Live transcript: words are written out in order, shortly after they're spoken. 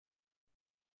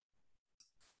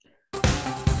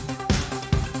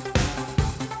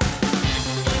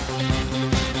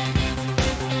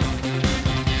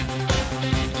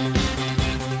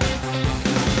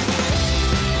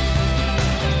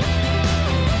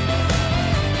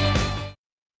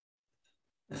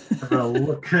Well,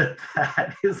 look at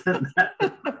that. Isn't that the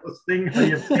coolest thing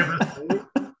you've ever seen?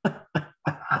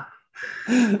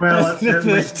 Well, That's the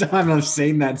first time I've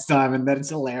seen that, Simon. That's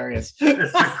hilarious.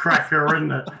 It's a cracker,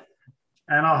 isn't it?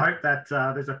 And I hope that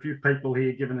there's a few people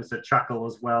here giving us a chuckle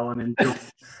as well and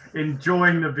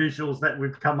enjoying the visuals that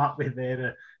we've come up with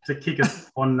there to kick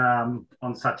us on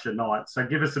such a night. So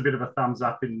give us a bit of a thumbs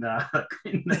up in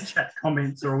the chat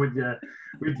comments or with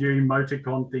your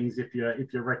emoticon things if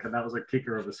you reckon that was a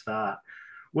kicker of a start.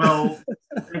 Well,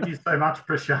 thank you so much,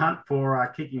 Prashant, for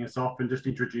kicking us off and just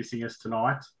introducing us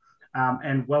tonight.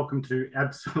 And welcome to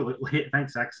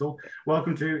thanks, Axel.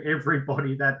 Welcome to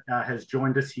everybody that has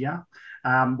joined us here.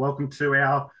 Welcome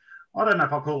to I don't know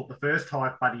if I'll call it the first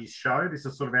Hive Buddies show. This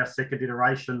is sort of our second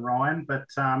iteration, Ryan, but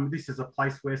this is a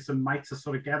place where some mates are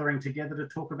sort of gathering together to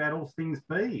talk about all things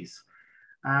bees.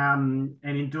 And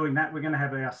in doing that, we're going to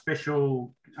have our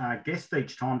special guest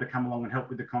each time to come along and help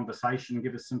with the conversation and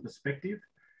give us some perspective.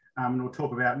 And we'll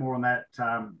talk about more on that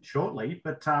shortly.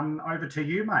 But over to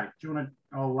you, mate. Do you want to?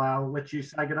 I'll let you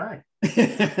say good day.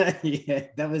 Yeah,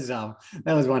 that was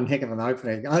one heck of an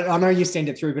opening. I know you sent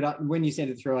it through, but when you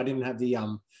sent it through, I didn't have the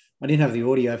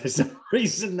audio for some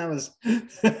reason. Go with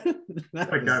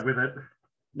it.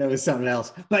 That was something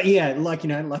else. But yeah, like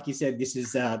you said, this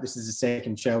is a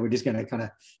second show. We're just going to kind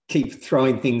of keep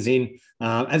throwing things in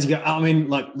as you go. I mean,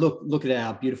 like look at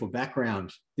our beautiful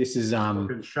background. This is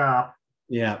looking sharp.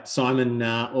 Yeah, Simon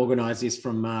organised this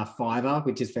from Fiverr,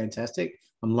 which is fantastic.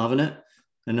 I'm loving it,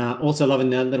 and also loving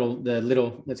the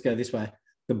little. Let's go this way.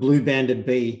 The blue banded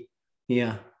bee.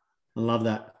 Yeah, I love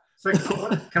that. So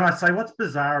can I say what's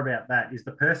bizarre about that is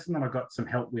the person that I got some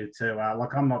help with to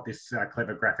like I'm not this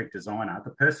clever graphic designer.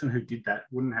 The person who did that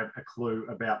wouldn't have a clue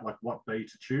about like what bee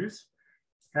to choose.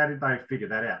 How did they figure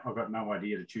that out? I've got no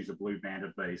idea to choose a blue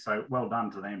banded bee. So well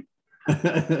done to them.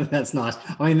 That's nice.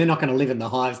 I mean, they're not going to live in the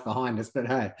hives behind us, but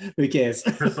hey, who cares?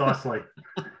 Precisely.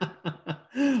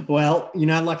 Well,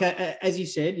 like as you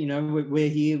said, we're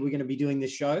here. We're going to be doing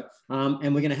this show,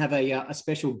 and we're going to have a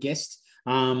special guest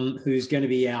who's going to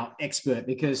be our expert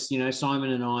because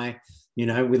Simon and I.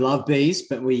 We love bees,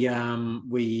 but we I don't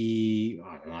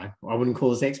know. I wouldn't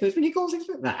call us experts. Would you call us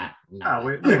experts? No. Oh,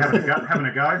 we're having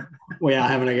a go. We are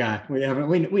having a go.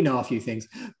 We know a few things,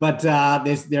 but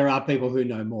there are people who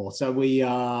know more. So we're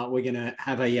going to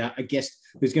have a guest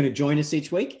who's going to join us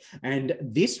each week. And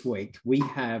this week we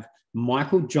have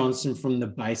Michael Johnson from the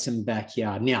Basin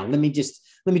Backyard. Now, let me just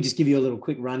give you a little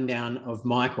quick rundown of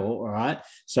Michael, all right?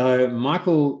 So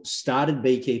Michael started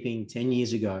beekeeping 10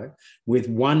 years ago with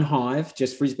one hive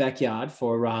just for his backyard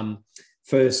for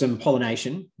some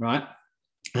pollination, right?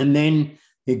 And then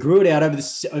he grew it out over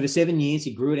 7 years.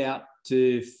 He grew it out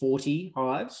to 40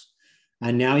 hives.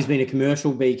 And now he's been a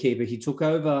commercial beekeeper. He took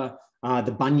over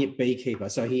the Bunyip Beekeeper.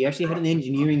 So he actually had an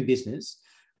engineering business,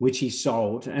 which he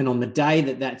sold. And on the day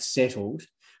that settled,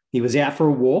 he was out for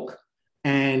a walk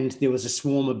and there was a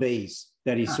swarm of bees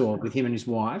that he saw with him and his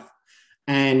wife.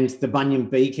 And the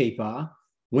Bunyip Beekeeper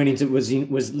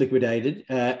was liquidated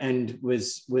and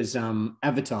was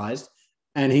advertised,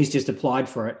 and he's just applied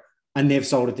for it and they've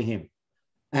sold it to him.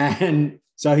 And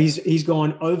so he's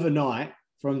gone overnight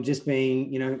from just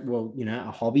being,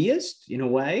 a hobbyist in a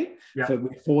way for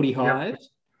 40 hives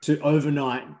to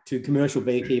overnight to commercial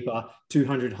beekeeper,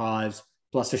 200 hives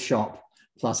plus a shop,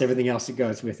 plus everything else that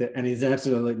goes with it. And he's an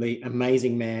absolutely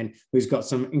amazing man who's got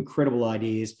some incredible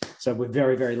ideas. So we're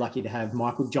very, very lucky to have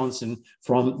Michael Johnson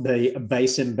from the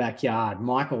Basin Backyard.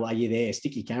 Michael, are you there?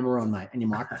 Stick your camera on, mate, and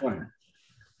your microphone.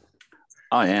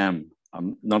 I am.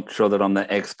 I'm not sure that I'm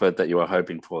the expert that you were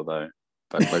hoping for, though,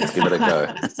 but let's give it a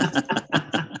go.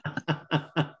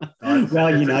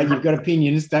 Well, you've got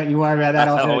opinions. Don't you worry about that.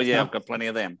 I've got plenty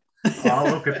of them. Oh,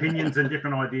 look, opinions and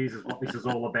different ideas is what this is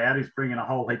all about, is bringing a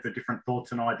whole heap of different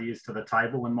thoughts and ideas to the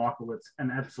table. And Michael, it's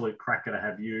an absolute cracker to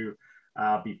have you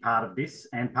be part of this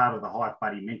and part of the Hive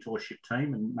Buddy mentorship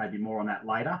team, and maybe more on that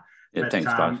later. Yeah,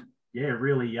 thanks, guys. Yeah,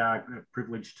 really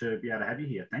privileged to be able to have you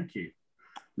here. Thank you.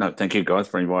 No, thank you, guys,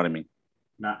 for inviting me.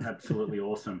 No, absolutely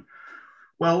awesome.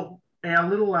 Well, our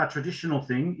little traditional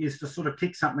thing is to sort of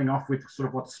kick something off with sort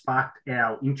of what sparked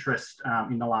our interest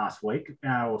in the last week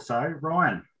or so.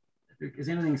 Ryan, has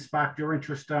anything sparked your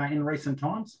interest in recent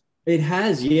times? It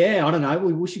has, yeah. I don't know.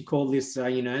 We should call this,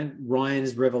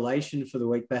 Ryan's revelation for the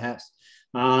week, perhaps.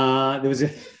 There was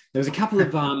a couple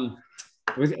of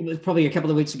it was probably a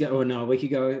couple of weeks ago, or no, a week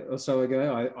ago or so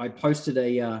ago. I posted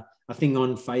a thing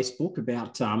on Facebook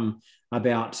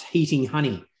about heating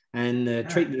honey and the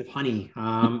treatment of honey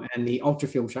and the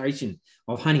ultrafiltration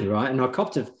of honey, right? And I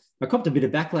copped a bit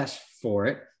of backlash for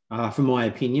it, for my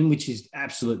opinion, which is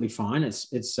absolutely fine.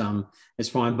 It's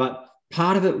fine. But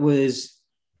part of it was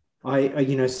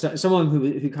someone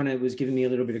who kind of was giving me a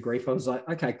little bit of grief. I was like,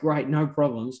 okay, great, no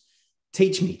problems.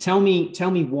 Teach me, tell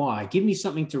me why. Give me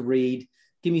something to read.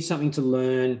 Give me something to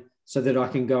learn, so that I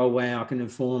can go away. I can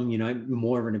inform,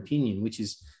 more of an opinion, which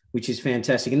is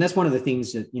fantastic. And that's one of the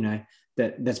things that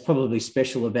that's probably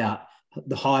special about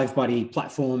the Hive Buddy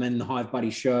platform and the Hive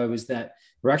Buddy show, is that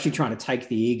we're actually trying to take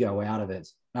the ego out of it.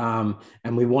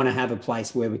 And we want to have a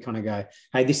place where we kind of go,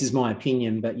 hey, this is my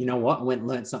opinion, but you know what? I went and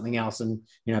learned something else, and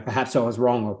perhaps I was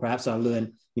wrong, or perhaps I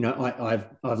learned,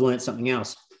 I've learned something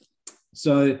else.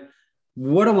 So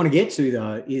what I want to get to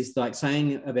though is like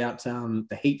saying about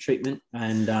the heat treatment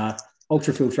and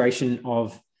ultrafiltration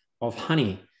of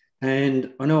honey.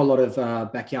 And I know a lot of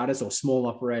backyarders or small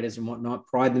operators and whatnot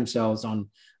pride themselves on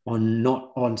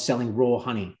not selling raw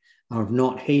honey, of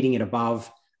not heating it above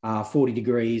 40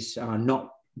 degrees,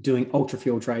 not doing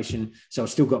ultrafiltration. So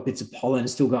it's still got bits of pollen,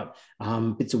 still got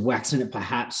bits of wax in it,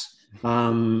 perhaps.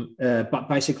 But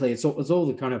basically, it's all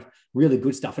the kind of really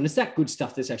good stuff. And it's that good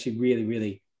stuff that's actually really,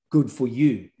 really good for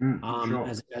you sure.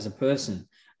 as a person.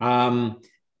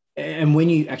 And when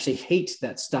you actually heat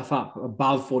that stuff up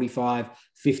above 45,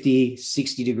 50,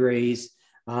 60 degrees,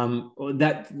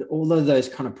 that all of those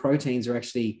kind of proteins are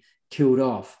actually killed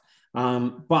off.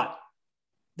 But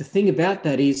the thing about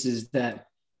that is that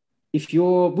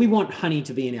we want honey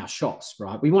to be in our shops,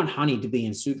 right? We want honey to be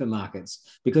in supermarkets,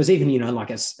 because even,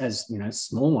 like as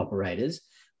small operators,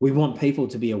 we want people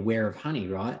to be aware of honey,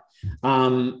 right?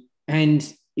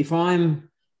 And if I'm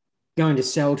going to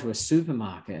sell to a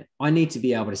supermarket, I need to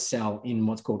be able to sell in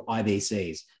what's called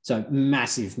IBCs. So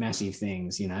massive, massive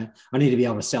things, I need to be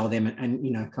able to sell them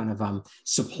and kind of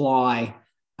supply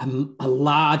a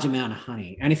large amount of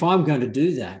honey. And if I'm going to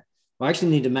do that, I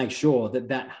actually need to make sure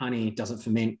that honey doesn't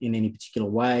ferment in any particular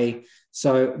way.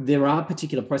 So there are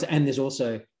particular processes, and there's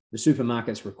also the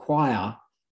supermarkets require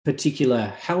particular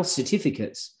health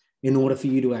certificates in order for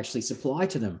you to actually supply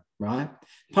to them, right?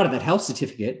 Part of that health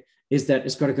certificate is that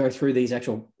it's got to go through these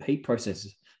actual heat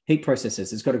processes.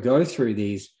 It's got to go through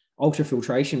these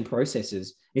ultrafiltration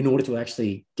processes in order to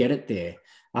actually get it there.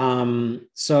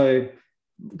 So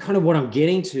kind of what I'm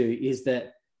getting to is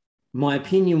that my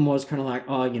opinion was kind of like,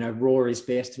 raw is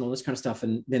best and all this kind of stuff.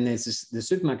 And then there's the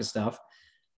supermarket stuff.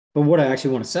 But what I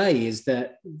actually want to say is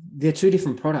that they're two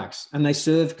different products and they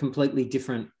serve completely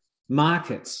different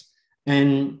markets.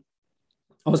 And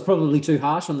I was probably too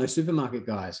harsh on those supermarket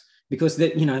guys, because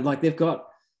they've got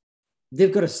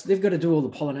to do all the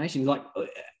pollination. Like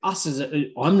us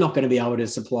I'm not going to be able to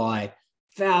supply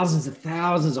thousands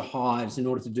of hives in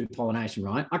order to do pollination,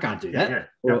 right? I can't do that.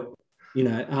 Or,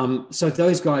 so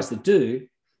those guys that do,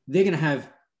 they're going to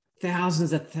have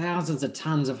thousands of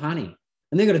tons of honey,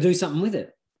 and they're going to do something with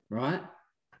it, right?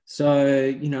 So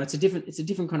it's a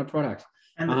different kind of product.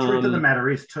 And the truth of the matter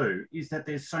is that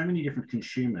there's so many different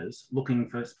consumers looking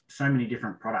for so many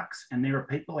different products. And there are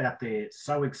people out there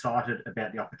so excited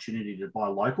about the opportunity to buy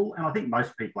local. And I think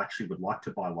most people actually would like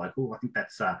to buy local. I think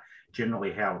that's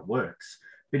generally how it works.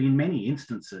 But in many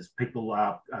instances, people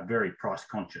are very price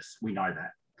conscious. We know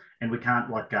that. And we can't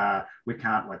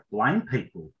blame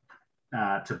people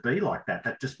to be like that.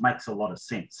 That just makes a lot of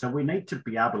sense. So we need to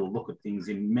be able to look at things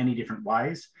in many different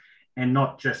ways and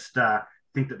not just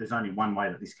think that there's only one way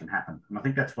that this can happen. And I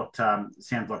think that's what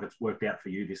sounds like it's worked out for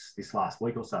you this last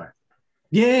week or so.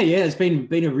 Yeah. It's been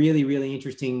a really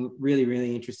interesting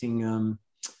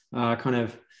kind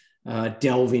of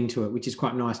delve into it, which is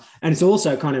quite nice. And it's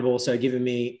also kind of also given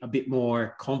me a bit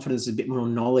more confidence, a bit more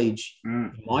knowledge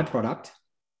in my product.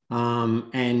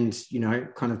 And,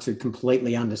 kind of to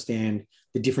completely understand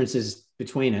the differences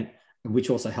between it,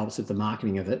 which also helps with the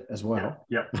marketing of it as well.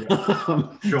 Yeah.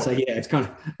 Sure. So yeah, it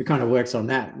kind of works on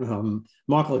that.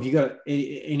 Michael, have you got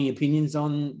any opinions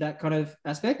on that kind of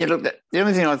aspect? Yeah, look, the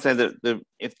only thing I'd say that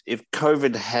if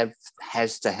COVID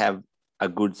has to have a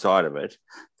good side of it,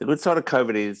 the good side of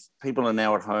COVID is people are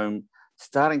now at home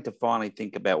starting to finally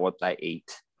think about what they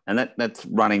eat, and that's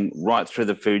running right through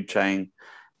the food chain,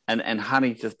 and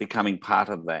honey just becoming part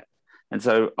of that. And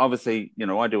so obviously,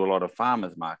 I do a lot of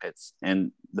farmers markets,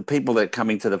 and the people that come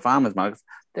into the farmers markets,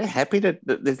 they're happy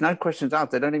there's no questions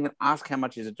asked. They don't even ask how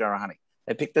much is a jar of honey.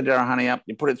 They pick the jar of honey up,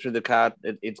 you put it through the cart,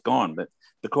 it's gone. But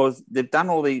because they've done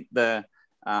all the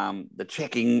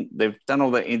checking, they've done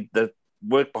all the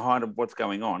work behind what's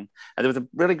going on. And there was a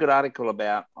really good article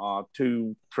about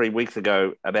 2-3 weeks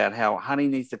ago about how honey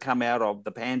needs to come out of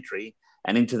the pantry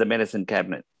and into the medicine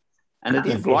cabinet. And it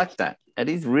is like that. It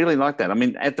is really like that. I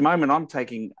mean, at the moment, I'm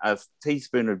taking a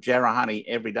teaspoon of jarrah honey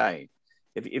every day.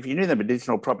 If you knew the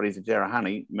medicinal properties of jarrah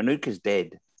honey, Manuka's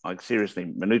dead. Like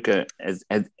seriously, Manuka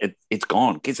it's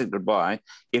gone. Kiss it goodbye.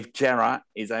 If Jarrah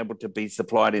is able to be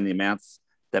supplied in the amounts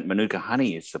that Manuka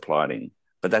honey is supplied in,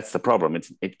 but that's the problem.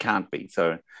 It can't be.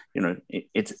 So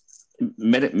it's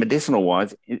medicinal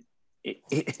wise,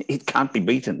 it can't be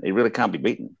beaten. It really can't be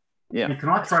beaten. Yeah. And can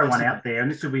I throw one out there? And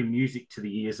this will be music to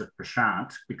the ears of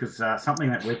Prashant, because something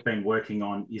that we've been working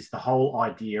on is the whole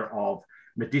idea of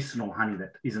medicinal honey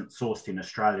that isn't sourced in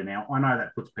Australia. Now, I know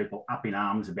that puts people up in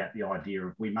arms about the idea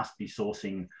of we must be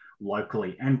sourcing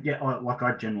locally. And yeah, like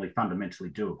I generally fundamentally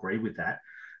do agree with that.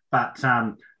 But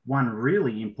one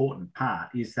really important part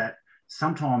is that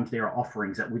sometimes there are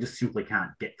offerings that we just simply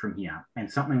can't get from here.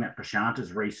 And something that Prashant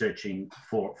is researching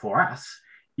for us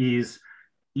is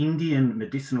Indian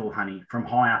medicinal honey from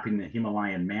high up in the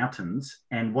Himalayan mountains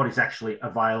and what is actually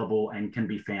available and can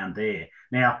be found there.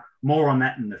 Now, more on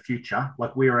that in the future.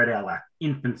 Like, we're at our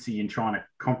infancy in trying to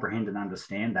comprehend and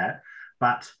understand that.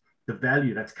 But the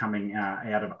value that's coming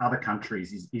out of other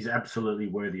countries is absolutely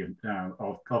worthy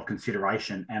of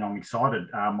consideration. And I'm excited,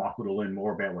 Michael, to learn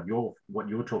more about what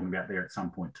you're talking about there at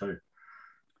some point too.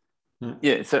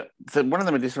 Yeah, so one of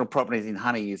the medicinal properties in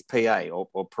honey is PA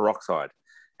or peroxide.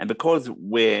 And because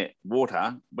we're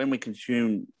water, when we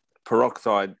consume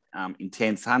peroxide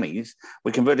intense honeys,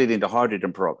 we convert it into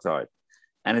hydrogen peroxide.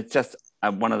 And it's just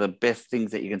one of the best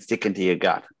things that you can stick into your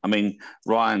gut. I mean,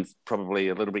 Ryan's probably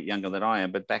a little bit younger than I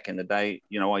am, but back in the day,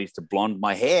 I used to blonde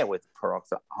my hair with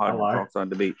hydrogen peroxide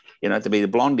to be the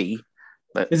blondie.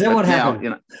 But is that what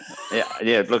happened?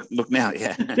 Yeah. Look now,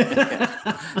 yeah,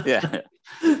 yeah.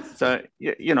 So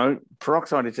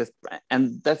peroxide is just,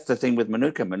 and that's the thing with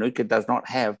Manuka. Manuka does not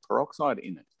have peroxide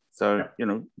in it. So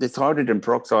this hydrogen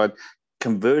peroxide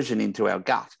conversion into our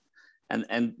gut,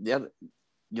 and the other,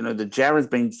 the Jarrah has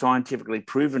been scientifically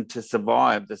proven to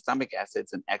survive the stomach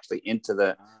acids and actually enter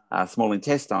the small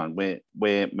intestine, where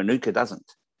Manuka doesn't.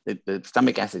 The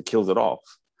stomach acid kills it off.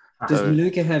 Does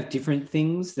Manuka have different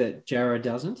things that Jarrah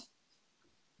doesn't?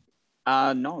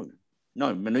 No.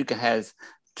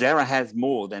 Jarrah has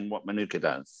more than what Manuka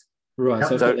does. Right.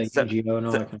 So NGO and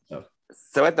all that kind of stuff.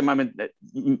 So at the moment,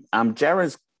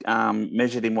 Jarrah's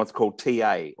measured in what's called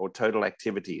TA, or total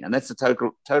activity, and that's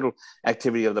the total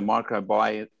activity of the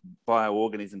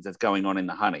bioorganisms that's going on in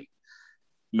the honey.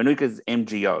 Manuka's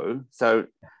MGO. So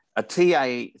a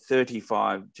TA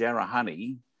 35 Jarrah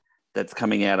honey that's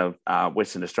coming out of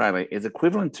Western Australia is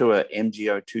equivalent to a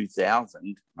MGO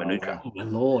 2000 Manuka. Oh my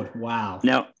Lord! Wow.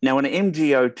 Now an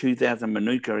MGO 2000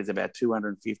 Manuka is about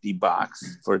 $250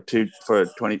 for a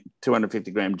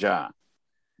 250 gram jar.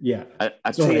 Yeah. A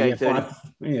TA 30,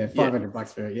 $500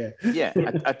 for it. Yeah. Yeah.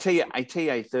 A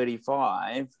TA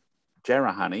 35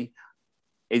 Jarrah honey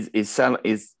is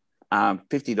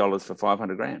 $50 for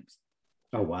 500 grams.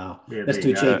 Oh wow, yeah, that's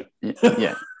too cheap.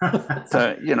 Yeah.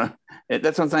 So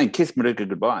that's what I'm saying. Kiss Manuka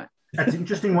goodbye. It's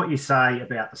interesting what you say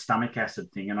about the stomach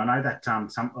acid thing, and I know that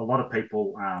a lot of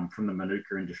people from the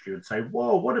Manuka industry would say,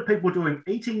 "Whoa, what are people doing?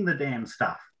 Eating the damn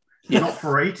stuff? Not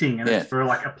for eating, and it's for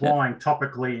like applying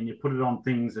topically, and you put it on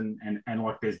things, and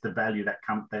like there's the value that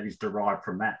is derived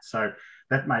from that." So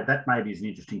that maybe is an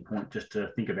interesting point just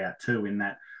to think about too. In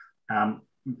that,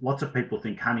 lots of people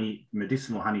think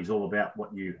medicinal honey is all about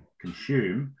what you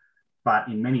consume, but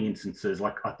in many instances,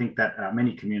 like I think that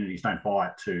many communities don't buy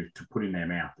it to put in their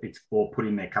mouth. It's or put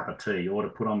in their cup of tea or to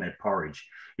put on their porridge.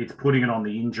 It's putting it on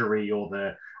the injury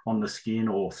or on the skin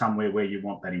or somewhere where you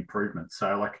want that improvement.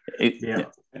 So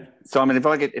So I mean,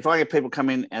 if I get people come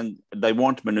in and they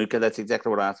want Manuka, that's exactly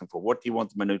what I ask them for. What do you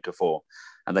want the Manuka for?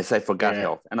 And they say for gut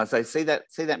health. And I say, see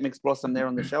that mixed blossom there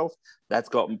on the shelf? That's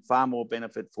got far more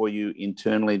benefit for you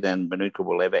internally than Manuka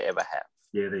will ever have.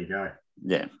 Yeah, there you go.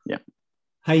 Yeah.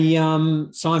 Hey,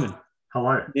 Simon.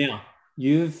 Hello. Now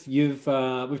we've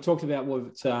talked about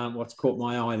what's caught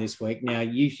my eye this week. Now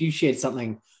you shared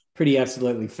something pretty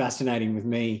absolutely fascinating with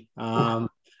me, and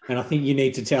I think you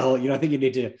need to I think you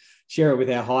need to share it with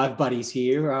our Hive buddies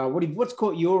here. What's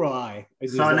caught your eye?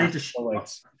 So I need to.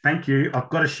 Thank you. I've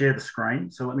got to share the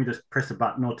screen, so let me just press a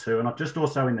button or two, and I've just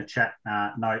also in the chat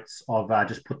notes I've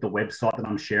just put the website that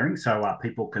I'm sharing so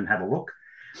people can have a look.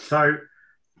 So.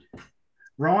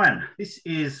 Ryan, this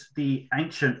is the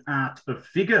ancient art of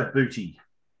figure booty.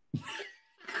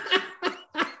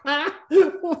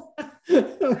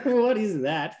 What is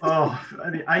that? Oh,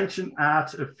 the ancient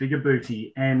art of figure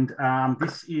booty, and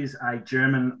this is a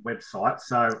German website,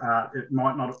 so it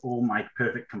might not all make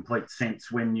perfect, complete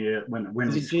sense when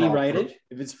Is it G-rated?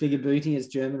 If it's figure booty, it's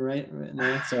German rate.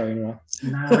 No, sorry, no.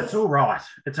 No, it's all right.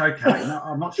 It's okay. No,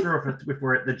 I'm not sure if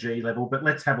we're at the G level, but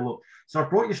let's have a look. So I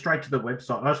brought you straight to the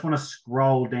website. I just want to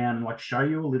scroll down and show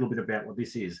you a little bit about what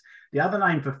this is. The other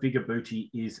name for figure booty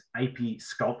is api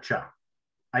sculpture.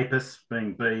 Apis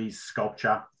being bees,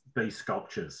 sculpture, bee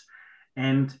sculptures.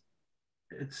 And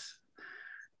it's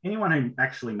anyone who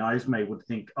actually knows me would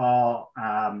think,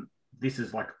 this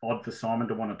is odd for Simon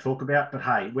to want to talk about. But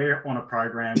hey, we're on a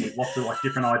program with lots of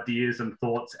different ideas and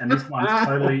thoughts. And this one's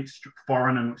totally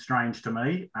foreign and strange to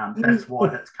me. That's why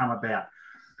that's come about.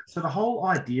 So the whole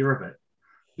idea of it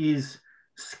is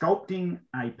sculpting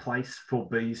a place for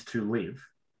bees to live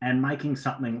and making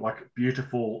something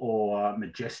beautiful or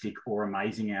majestic or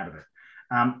amazing out of it.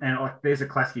 And there's a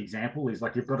classic example is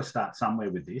you've got to start somewhere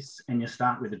with this, and you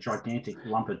start with a gigantic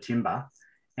lump of timber,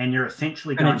 and you're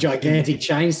essentially a gigantic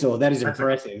chainsaw. That is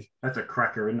impressive. That's a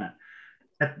cracker, isn't it?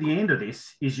 At the end of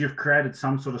this is you've created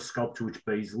some sort of sculpture which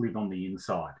bees live on the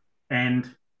inside, and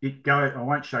I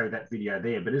won't show you that video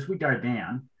there, but as we go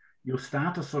down, you'll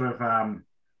start to sort of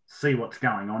see what's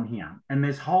going on here. And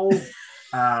there's whole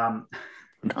banana.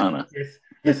 Yes,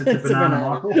 it's a banana,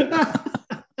 Michael.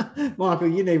 Michael,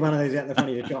 you need one of these out the front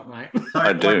of your shop, mate. So,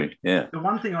 I do, yeah. The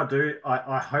one thing I do,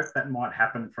 I hope that might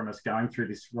happen from us going through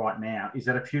this right now, is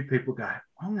that a few people go,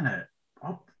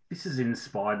 this has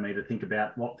inspired me to think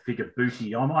about what figure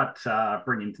booty I might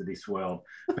bring into this world.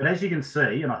 But as you can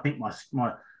see, and I think my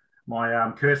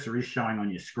cursor is showing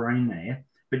on your screen there,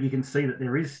 but you can see that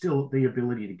there is still the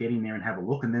ability to get in there and have a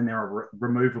look, and then there are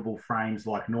removable frames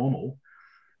like normal.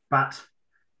 But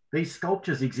these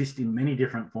sculptures exist in many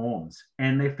different forms,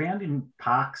 and they're found in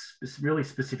parks, really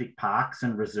specific parks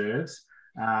and reserves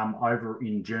over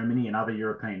in Germany and other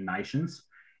European nations.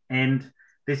 And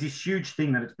there's this huge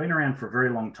thing that it's been around for a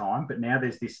very long time, but now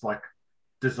there's this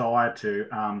desire to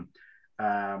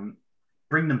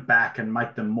bring them back and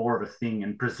make them more of a thing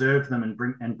and preserve them and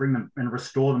bring them and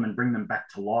restore them and bring them back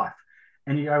to life.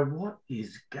 And you go, what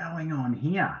is going on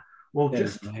here? Well,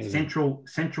 just central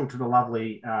to the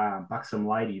lovely buxom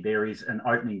lady, there is an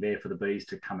opening there for the bees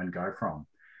to come and go from.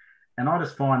 And I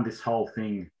just find this whole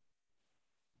thing,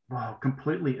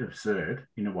 completely absurd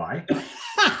in a way.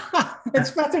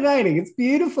 It's fascinating. It's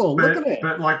beautiful. Look at it.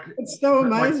 But it's so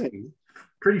amazing.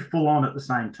 Pretty full on at the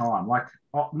same time.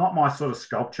 Not my sort of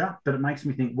sculpture, but it makes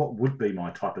me think, what would be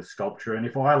my type of sculpture? And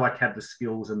if I had the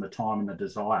skills and the time and the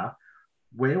desire,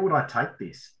 where would I take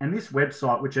this? And this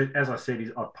website, which, as I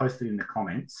said, I've posted in the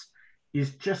comments,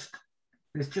 there's just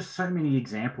so many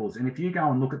examples. And if you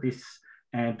go and look at this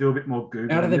and do a bit more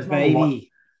Googling, out of the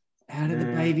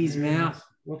baby's mouth.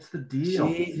 What's the deal?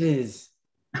 Jesus.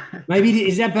 Maybe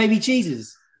is that baby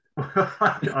cheeses?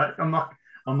 I'm not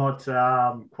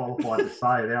qualified to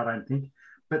say it, I don't think.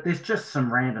 But there's just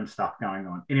some random stuff going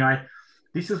on. Anyway,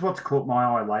 this is what's caught my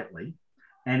eye lately.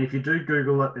 And if you do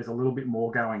Google it, there's a little bit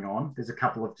more going on. There's a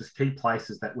couple of just key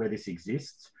places where this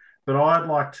exists. But I'm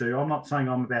not saying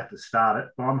I'm about to start it,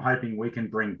 but I'm hoping we can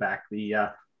bring back maybe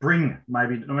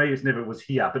it never was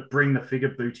here, but bring the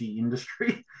figure booty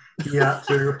industry here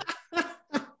to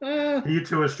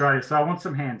Australia. So I want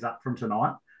some hands up from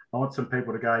tonight. I want some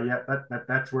people to go, yeah,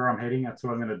 that's where I'm heading. That's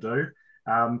what I'm going to do.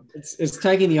 It's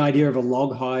taking the idea of a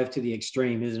log hive to the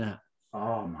extreme, isn't it?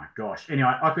 Oh my gosh.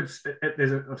 Anyway, I've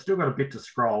still got a bit to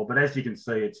scroll, but as you can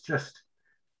see, it's just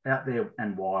out there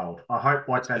and wild. I hope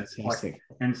that's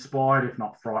inspired, if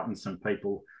not frightened, some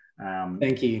people.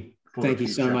 Thank you. Thank you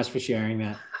so much for sharing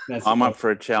that. I'm up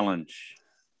for a challenge.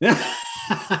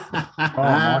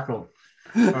 Michael.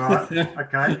 All right.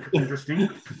 Okay. Interesting.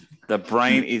 The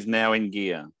brain is now in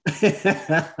gear.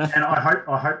 And I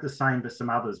hope the same to some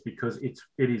others, because it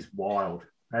is wild.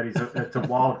 It's a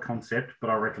wild concept, but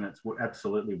I reckon it's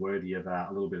absolutely worthy of a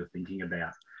little bit of thinking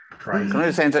about. Crazy. Can I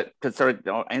just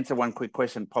I'll answer one quick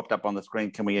question popped up on the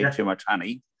screen. Can we eat too much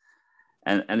honey?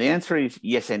 And the answer is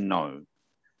yes and no.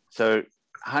 So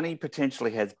honey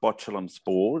potentially has botulinum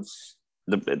spores.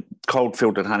 The cold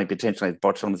filtered honey potentially has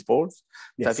botulinum spores.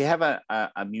 Yes. So if you have a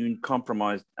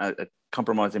compromised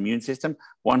immune system,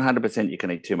 100% you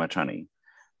can eat too much honey.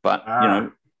 But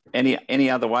any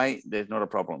other way, there's not a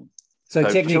problem. So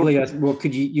technically,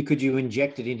 could you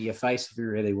inject it into your face if you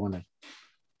really wanted?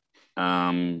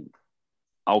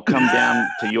 I'll come down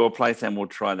to your place and we'll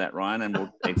try that, Ryan, and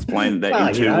we'll explain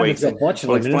that in 2 weeks.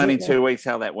 We'll explain in 2 weeks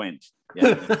how that went.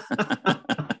 Yeah.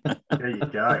 There you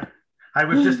go. Hey,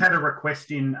 we've just had a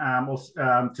request in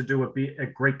to do a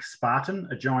Greek Spartan,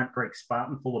 a giant Greek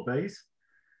Spartan full of bees.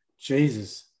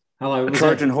 Jesus. Hello. A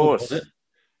Trojan horse. Was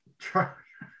it?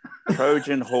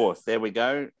 Trojan horse. There we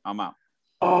go. I'm up.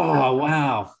 Oh,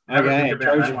 wow. Okay,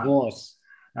 Trojan horse.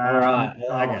 All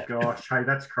right. Gosh, hey,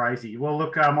 that's crazy. Well,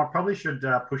 look, I probably should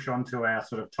push on to our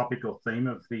sort of topical theme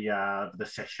of the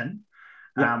session.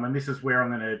 Yep. And this is where I'm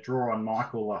going to draw on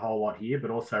Michael a whole lot here, but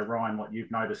also Ryan, what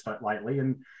you've noticed lately.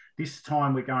 And this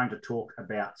time we're going to talk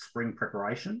about spring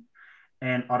preparation.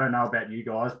 And I don't know about you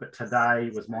guys, but today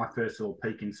was my first little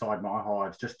peek inside my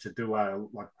hives just to do a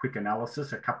quick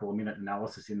analysis, a couple of minute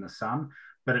analysis in the sun.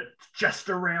 But it's just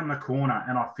around the corner,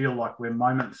 and I feel like we're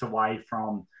moments away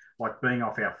from being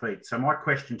off our feet. So my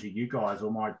question to you guys,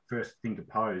 or my first thing to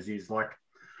pose, is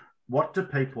what do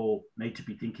people need to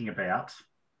be thinking about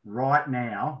right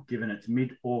now, given it's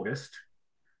mid-August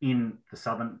in the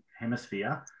Southern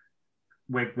Hemisphere?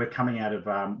 We're coming out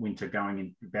of winter,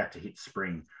 about to hit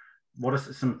spring. What are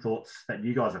some thoughts that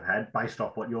you guys have had based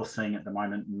off what you're seeing at the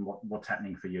moment and what's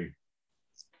happening for you?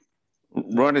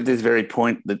 Right at this very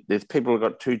point, there's people who've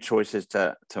got two choices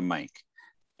to make.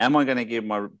 Am I going to give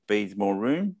my bees more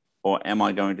room, or am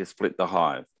I going to split the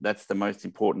hive? That's the most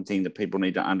important thing that people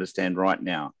need to understand right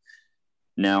now.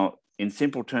 Now, in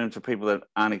simple terms, for people that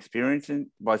aren't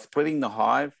experiencing, by splitting the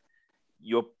hive,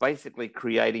 you're basically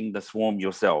creating the swarm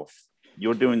yourself.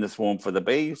 You're doing the swarm for the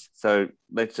bees. So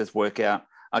let's just work out,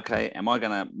 okay, am I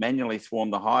going to manually swarm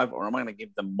the hive, or am I going to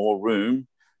give them more room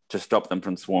to stop them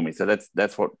from swarming? So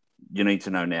that's what you need to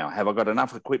know now. Have I got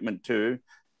enough equipment to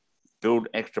build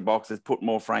extra boxes, put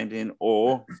more frames in,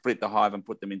 or split the hive and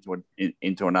put them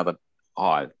into another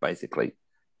hive, basically,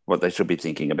 what they should be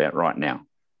thinking about right now.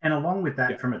 And along with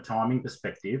that, from a timing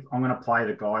perspective, I'm going to play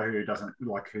the guy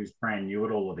who's brand new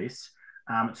at all of this.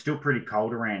 It's still pretty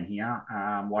cold around here.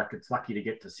 It's lucky to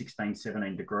get to 16,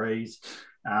 17 degrees.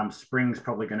 Spring's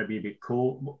probably going to be a bit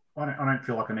cool. I don't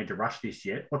feel like I need to rush this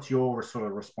yet. What's your sort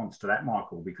of response to that,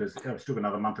 Michael? Because I've still got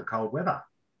another month of cold weather.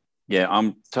 Yeah,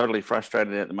 I'm totally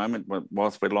frustrated at the moment.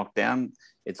 Whilst we're locked down,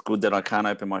 it's good that I can't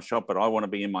open my shop, but I want to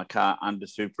be in my car under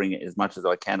supering it as much as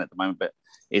I can at the moment. But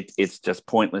it's just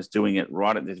pointless doing it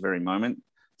right at this very moment.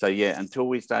 So yeah, until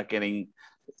we start getting,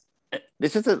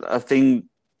 this is a thing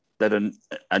that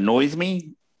annoys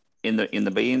me in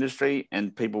the bee industry,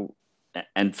 and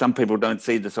some people don't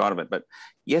see the side of it. But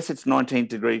yes, it's 19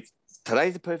 degrees.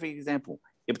 Today's a perfect example.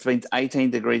 It's been 18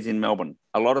 degrees in Melbourne.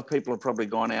 A lot of people have probably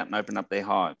gone out and opened up their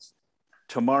hives.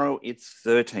 Tomorrow it's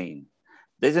 13.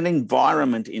 There's an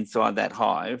environment inside that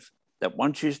hive that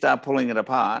once you start pulling it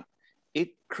apart,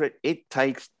 it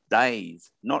takes days,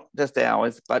 not just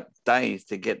hours, but days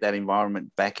to get that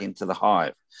environment back into the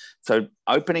hive. So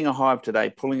opening a hive today,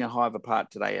 pulling a hive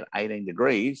apart today at 18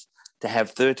 degrees to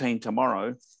have 13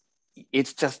 tomorrow,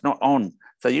 it's just not on.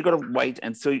 So you've got to wait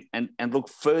and see and look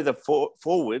further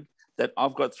forward that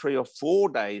I've got 3 or 4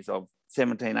 days of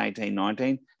 17, 18,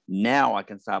 19. Now I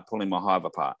can start pulling my hive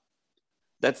apart.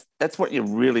 That's what you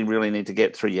really, really need to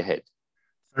get through your head.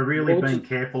 So really being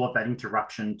careful of that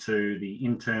interruption to the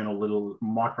internal little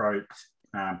micro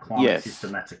climate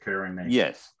system that's occurring there.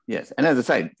 Yes. And as I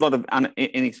say, a lot of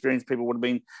inexperienced people would have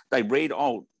been, they read,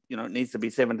 it needs to be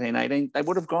 17, 18. They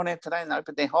would have gone out today and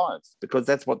opened their hives because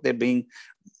that's what they're being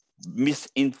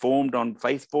misinformed on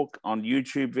Facebook, on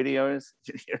YouTube videos,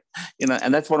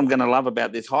 and that's what I'm going to love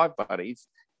about this Hive Buddies.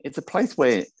 It's a place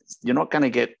where you're not going to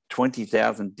get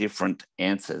 20,000 different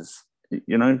answers.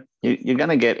 You're going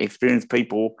to get experienced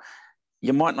people.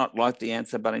 You might not like the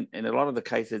answer, but in a lot of the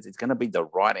cases, it's going to be the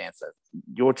right answer.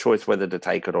 Your choice whether to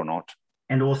take it or not.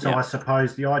 And also, I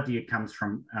suppose the idea comes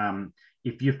from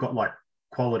if you've got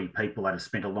quality people that have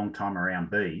spent a long time around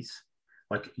bees,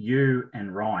 like you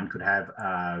and Ryan could have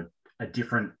a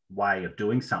different way of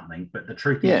doing something. But the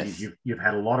truth is you've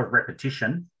had a lot of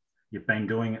repetition. You've been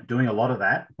doing a lot of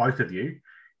that, both of you,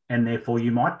 and therefore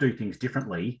you might do things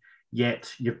differently, yet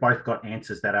you've both got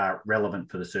answers that are relevant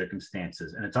for the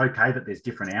circumstances. And it's okay that there's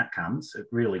different outcomes. It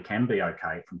really can be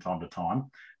okay from time to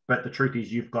time. But the truth is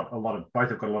both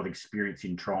have got a lot of experience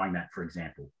in trying that, for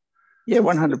example. Yeah,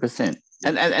 100%.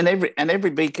 And every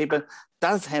beekeeper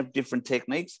does have different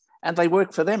techniques, and they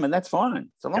work for them, and that's fine.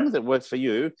 So long as it works for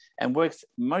you and works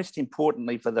most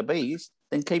importantly for the bees,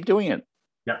 then keep doing it.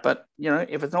 Yeah. But,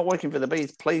 if it's not working for the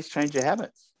bees, please change your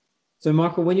habits. So,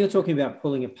 Michael, when you're talking about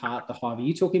pulling apart the hive, are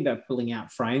you talking about pulling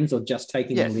out frames or just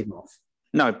taking the lid off?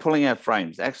 No, pulling out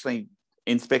frames, actually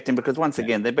inspecting, because once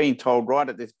again, they're being told right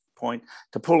at this point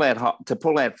to pull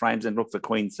out frames and look for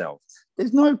queen cells.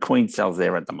 There's no queen cells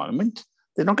there at the moment.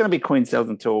 They're not going to be queen cells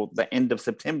until the end of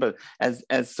September, as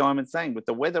Simon's saying, with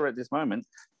the weather at this moment.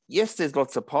 Yes, there's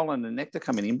lots of pollen and nectar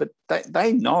coming in, but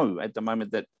they know at the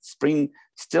moment that spring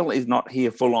still is not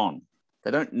here full on.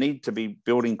 They don't need to be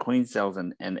building queen cells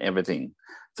and everything.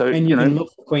 So, and you can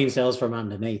look for queen cells from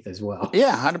underneath as well.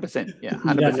 Yeah, 100%. Yeah,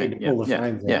 100%. You don't need to pull the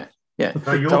frames out. Yeah.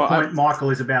 So your point, Michael,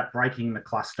 is about breaking the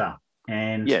cluster.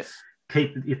 And yes,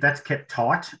 if that's kept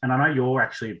tight, and I know you're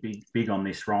actually big on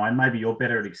this, Ryan. Maybe you're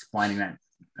better at explaining that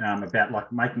about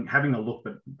like having a look,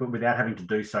 but without having to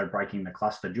do so, breaking the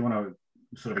cluster. Do you want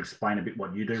to sort of explain a bit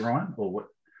what you do, Ryan, or what?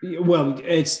 Well,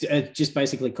 it's just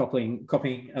basically copying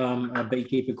a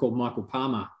beekeeper called Michael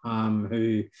Palmer,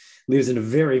 who lives in a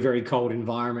very, very cold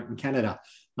environment in Canada.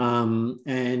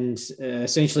 And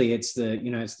essentially it's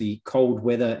the cold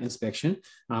weather inspection.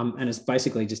 And it's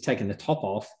basically just taking the top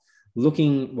off,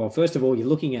 first of all, you're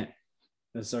looking at,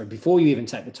 before you even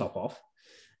take the top off,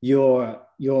 you're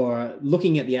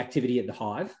looking at the activity at the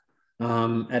hive,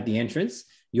 at the entrance.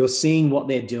 You're seeing what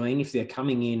they're doing, if they're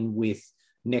coming in with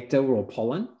nectar or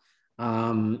pollen.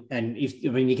 And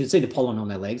you can see the pollen on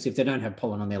their legs. If they don't have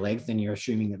pollen on their legs, then you're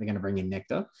assuming that they're going to bring in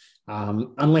nectar,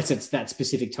 unless it's that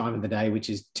specific time of the day,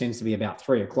 which tends to be about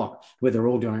 3 o'clock, where they're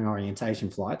all doing orientation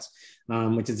flights,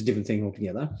 which is a different thing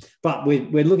altogether. But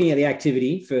we're looking at the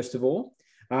activity first of all,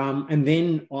 and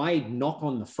then I knock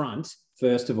on the front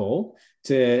first of all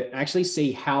to actually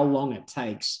see how long it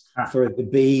takes for the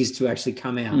bees to actually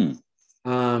come out.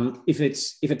 If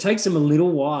it takes them a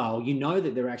little while, you know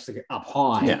that they're actually up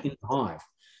high in the hive,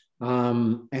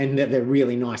 and that they're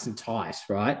really nice and tight,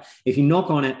 right? If you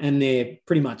knock on it and they're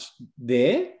pretty much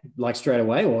there, like straight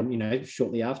away, or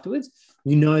shortly afterwards,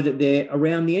 you know that they're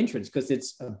around the entrance because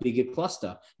it's a bigger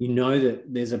cluster. You know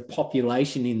that there's a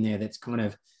population in there that's kind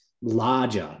of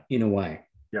larger in a way.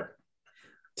 Yep.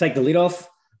 Take the lid off.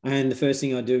 And the first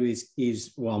thing I do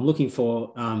is I'm looking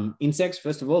for insects,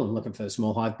 first of all. I'm looking for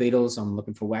small hive beetles. I'm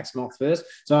looking for wax moths first.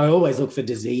 So I always look for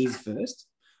disease first.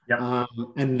 Yep.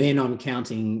 And then I'm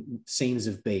counting seams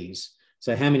of bees.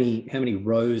 So how many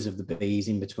rows of the bees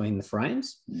in between the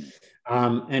frames?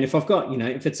 And if I've got,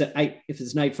 if it's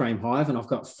an 8 frame hive and I've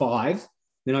got 5,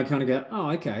 then I kind of go,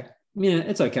 oh, okay. Yeah,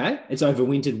 it's okay. It's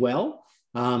overwintered well.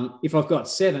 If I've got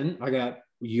 7, I go,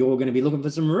 you're going to be looking for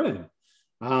some room.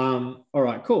 All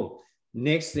right, cool.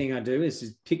 Next thing I do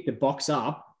is pick the box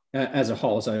up as a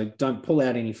whole. So don't pull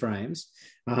out any frames.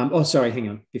 Hang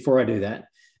on. Before I do that,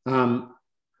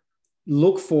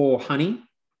 look for honey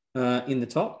in the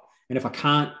top. And if I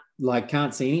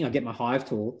can't see any, I get my hive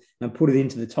tool and put it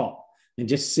into the top and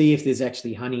just see if there's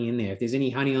actually honey in there. If there's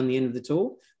any honey on the end of the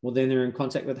tool, well, then they're in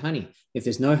contact with honey. If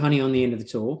there's no honey on the end of the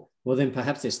tool, well, then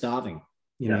perhaps they're starving.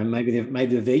 Maybe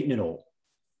they've eaten it all.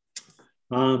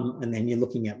 And then you're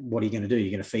looking at what are you going to do?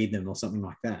 You're going to feed them or something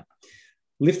like that.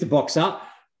 Lift the box up,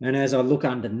 and as I look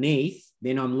underneath,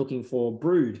 then I'm looking for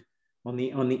brood on the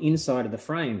inside of the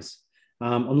frames.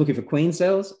 I'm looking for queen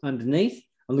cells underneath.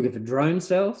 I'm looking for drone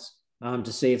cells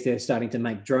to see if they're starting to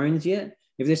make drones yet.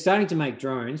 If they're starting to make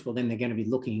drones, well, then they're going to be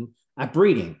looking at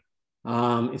breeding.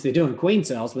 If they're doing queen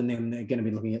cells, then they're going to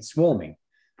be looking at swarming.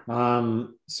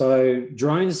 So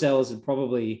drone cells are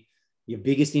probably your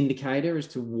biggest indicator as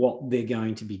to what they're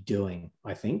going to be doing,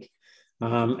 I think.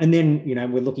 And then,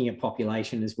 we're looking at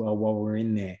population as well while we're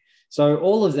in there. So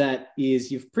all of that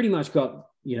is you've pretty much got,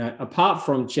 apart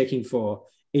from checking for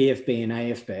EFB and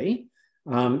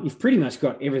AFB, you've pretty much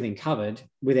got everything covered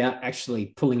without actually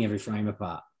pulling every frame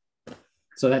apart.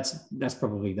 So that's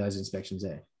probably those inspections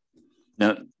there.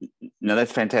 No,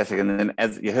 that's fantastic. And then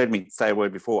as you heard me say a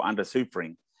word before, under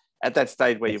supering, at that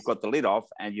stage where you've got the lid off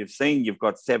and you've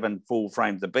got 7 full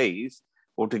frames of bees,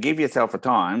 well, to give yourself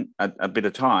a bit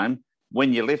of time,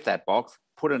 when you lift that box,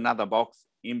 put another box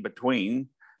in between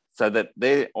so that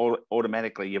they're all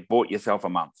automatically, you've bought yourself a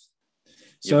month.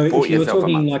 So if you were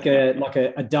talking like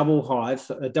a double hive,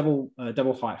 a double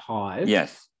height hive,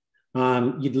 yes,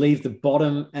 you'd leave the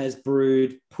bottom as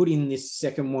brood, put in this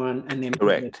second one, and then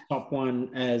correct, put the top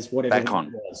one as whatever back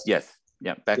on. Was. Yes,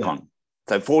 back on.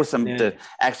 So force them to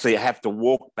actually have to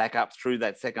walk back up through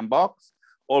that second box.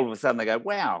 All of a sudden they go,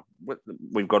 wow,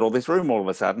 we've got all this room. All of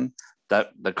a sudden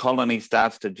the colony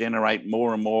starts to generate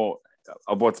more and more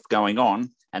of what's going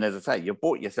on. And as I say, you've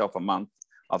bought yourself a month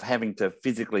of having to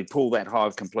physically pull that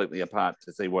hive completely apart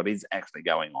to see what is actually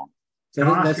going on. So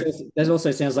that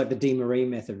also sounds like the DeMarie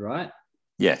method, right?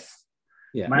 Yes.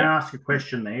 Yeah. May I ask a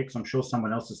question there? Because I'm sure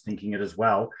someone else is thinking it as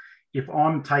well. If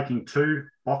I'm taking 2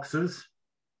 boxes,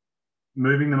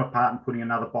 moving them apart and putting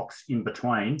another box in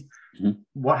between,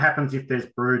 what happens if there's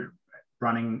brood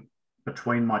running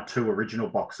between my 2 original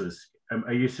boxes?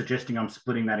 Are you suggesting I'm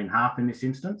splitting that in half in this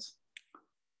instance?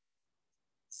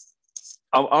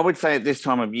 I would say at this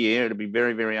time of year, it'd be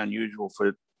very, very unusual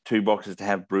for 2 boxes to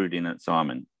have brood in it,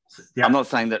 Simon. Yeah. I'm not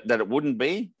saying that it wouldn't,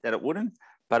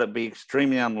 but it'd be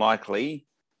extremely unlikely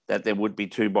that there would be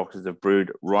 2 boxes of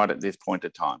brood right at this point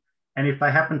of time. And if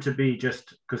they happen to be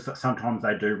just, because sometimes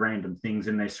they do random things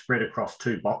and they're spread across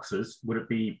 2 boxes, would it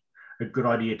be a good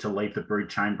idea to leave the brood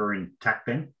chamber intact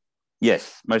then?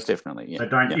 Yes, most definitely. Yeah. So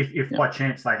if by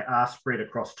chance they are spread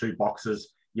across 2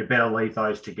 boxes, you better leave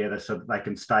those together so that they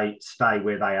can stay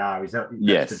where they are. Is that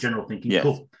the general thinking? Yes.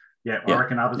 Cool. Yeah, I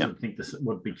reckon others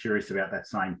would be curious about that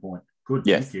same point. Good.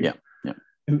 Yes. Thank you. Yeah.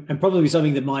 And probably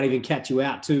something that might even catch you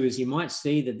out too is you might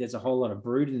see that there's a whole lot of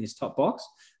brood in this top box.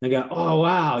 And they go, oh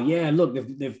wow, yeah, look,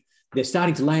 they're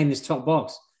starting to lay in this top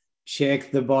box.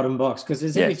 Check the bottom box, because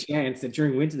there's every chance that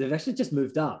during winter they've actually just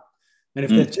moved up. And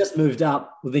if they've just moved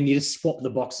up, well, then you just swap the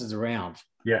boxes around.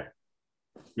 Yeah.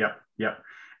 Yep.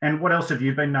 And what else have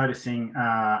you been noticing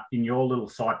in your little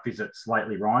site visits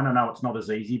lately, Ryan? I know it's not as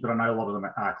easy, but I know a lot of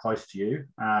them are close to you,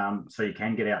 so you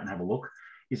can get out and have a look.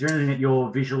 Is there anything that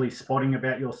you're visually spotting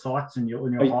about your sites and your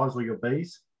hives or your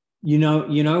bees? You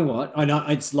know what? I know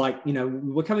it's like,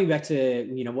 we're coming back to,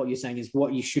 what you're saying is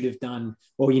what you should have done,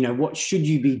 or, what should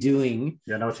you be doing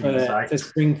I know what you're going to say. For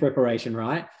spring preparation,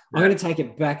 right? Yeah. I'm going to take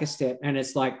it back a step, and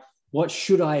it's like, what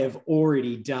should I have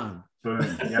already done? Boom.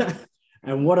 Yeah.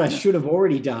 And what I should have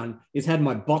already done is had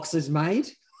my boxes made.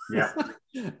 Yeah.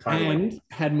 Totally. And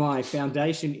had my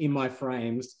foundation in my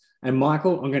frames. And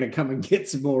Michael, I'm going to come and get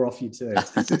some more off you too.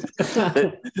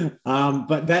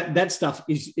 But that stuff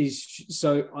is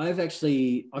so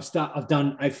I've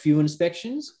done a few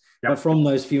inspections, but from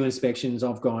those few inspections,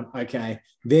 I've gone, okay,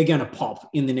 they're going to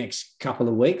pop in the next couple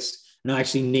of weeks. And I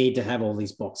actually need to have all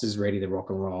these boxes ready to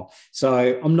rock and roll.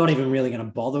 So I'm not even really going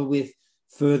to bother with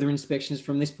further inspections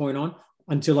from this point on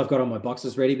until I've got all my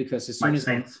boxes ready, because as soon as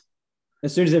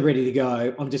they're ready to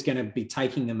go, I'm just going to be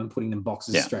taking them and putting them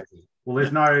boxes straight in. Well,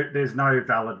 there's no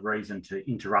valid reason to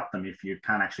interrupt them if you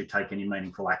can't actually take any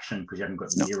meaningful action because you haven't got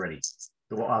the gear ready.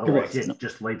 Otherwise,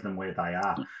 just leave them where they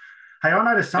are. Hey, I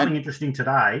noticed something interesting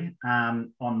today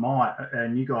on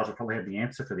and you guys will probably have the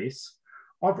answer for this.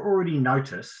 I've already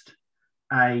noticed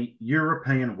a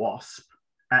European wasp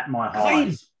at my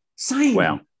hives. Same.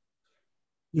 Wow.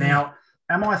 Now,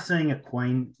 am I seeing a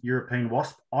queen European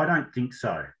wasp? I don't think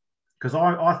so. Because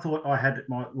I thought I had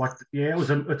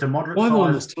it's a moderate size. My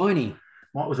one was tiny.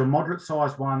 It was a moderate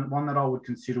sized one that I would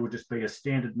consider would just be a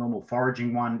standard normal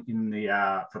foraging one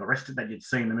for the rest of that you'd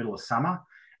see in the middle of summer.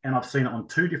 And I've seen it on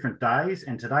 2 different days.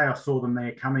 And today I saw them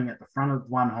there coming at the front of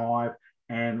one hive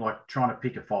and like trying to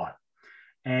pick a fight.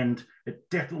 And it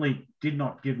definitely did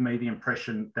not give me the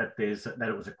impression that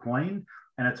it was a queen.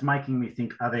 And it's making me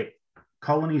think, are there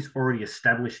colonies already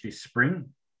established this spring?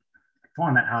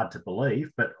 Find that hard to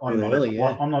believe, but I'm not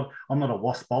a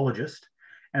waspologist.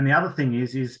 And the other thing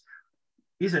is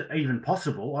it even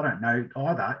possible? I don't know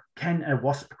either. Can a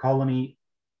wasp colony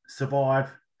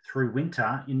survive through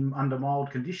winter under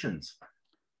mild conditions?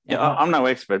 Yeah, I'm no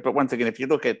expert, but once again, if you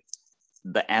look at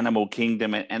the animal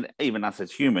kingdom and even us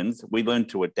as humans, we learn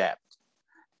to adapt.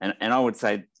 And I would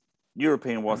say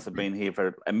European wasps have been here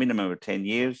for a minimum of 10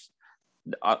 years.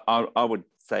 I would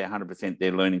say 100%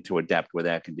 they're learning to adapt with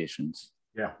our conditions.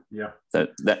 Yeah. So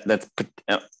that's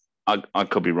I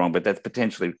could be wrong, but that's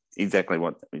potentially exactly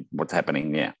what's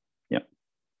happening. Yeah. It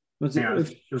was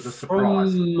a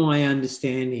surprise. From my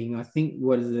understanding, I think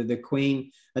the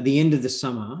queen at the end of the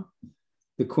summer,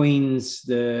 the queen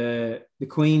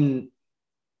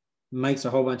makes a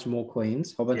whole bunch more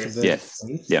queens, of virgin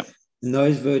queens. Yeah. And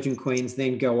those virgin queens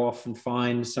then go off and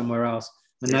find somewhere else,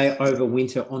 and they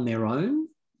overwinter on their own.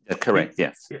 Correct.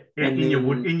 Yes. In your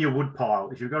wood pile.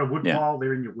 If you've got a wood pile,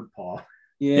 they're in your wood pile.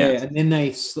 Yeah. And then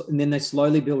they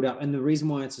slowly build up. And the reason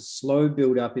why it's a slow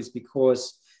build up is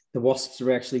because the wasps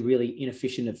are actually really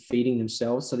inefficient at feeding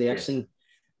themselves. So they've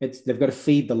got to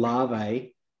feed the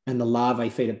larvae, and the larvae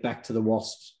feed it back to the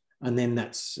wasps, and then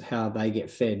that's how they get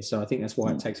fed. So I think that's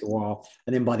why it takes a while.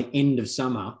 And then by the end of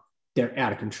summer, they're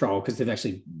out of control because they've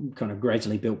actually kind of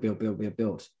gradually built.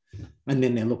 And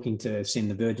then they're looking to send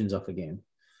the virgins off again.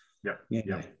 Yep.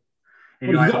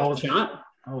 Anyway,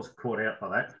 I was caught out by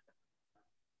that.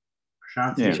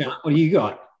 Shant, what do you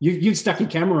got? You stuck your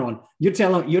camera on. You're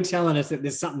telling us that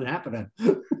there's something happening.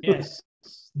 Yes,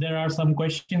 there are some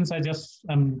questions. I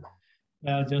am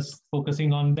just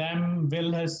focusing on them.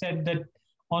 Will has said that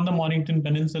on the Mornington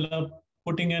Peninsula,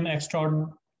 putting an extra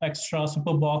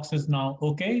super box is now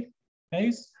okay,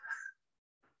 guys.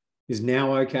 Is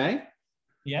now okay.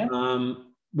 Yeah.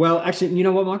 Well, actually, you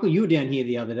know what, Michael? You were down here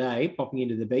the other day, popping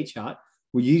into the beach hut.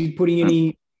 Were you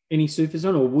putting any supers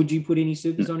on, or would you put any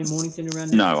supers on in Mornington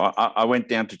around there? No, I went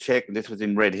down to check. This was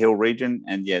in Red Hill region,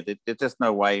 and there's just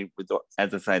no way.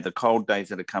 As I say, the cold days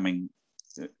that are coming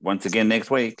once again next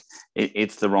week,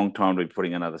 it's the wrong time to be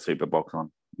putting another super box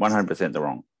on. 100% the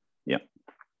wrong.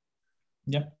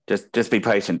 Yep. Just be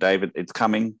patient, David. It's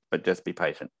coming, but just be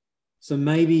patient. So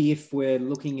maybe if we're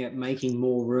looking at making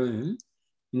more room,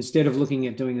 instead of looking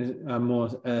at doing a more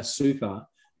super,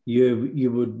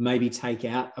 you would maybe take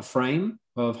out a frame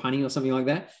of honey or something like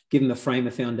that, give them a frame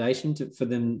of foundation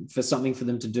for something for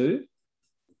them to do.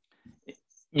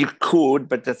 You could,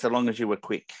 but that's as long as you were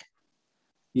quick.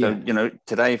 Yeah. So,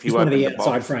 today if you open the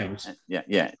outside box, frames.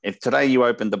 Yeah. If today you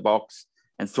opened the box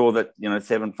and saw that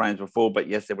 7 frames were full, but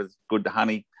yes, there was good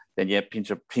honey, then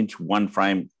pinch one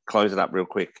frame, close it up real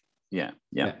quick. Yeah.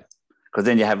 Because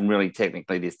then you haven't really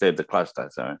technically disturbed the cluster.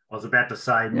 So I was about to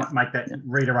say,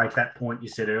 reiterate that point you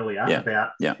said earlier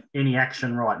about any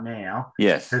action right now.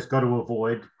 Yes, has got to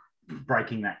avoid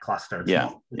breaking that cluster.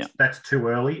 That's too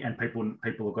early, and people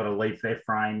have got to leave their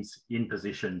frames in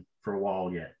position for a while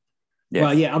yet. Yeah.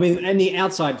 Well, I mean, and the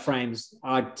outside frames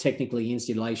are technically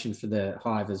insulation for the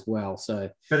hive as well. So,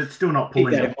 but it's still not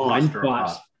pulling that cluster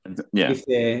apart. If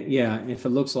if it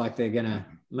looks like they're gonna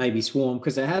maybe swarm,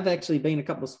 because there have actually been a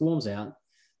couple of swarms out.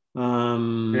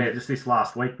 Just this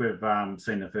last week we've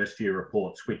seen the first few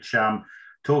reports. Which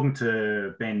talking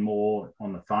to Ben Moore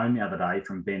on the phone the other day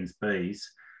from Ben's Bees,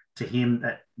 to him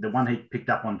that the one he picked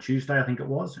up on Tuesday, I think it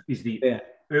was, is the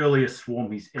earliest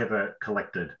swarm he's ever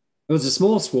collected. It was a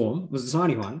small swarm. It was a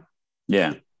tiny one.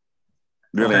 Yeah,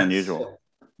 really unusual.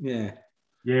 Yeah.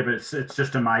 Yeah, but it's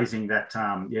just amazing that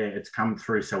it's come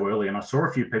through so early. And I saw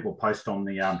a few people post on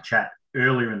the chat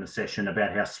earlier in the session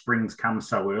about how spring's come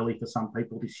so early for some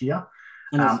people this year.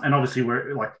 And obviously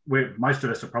we're most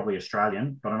of us are probably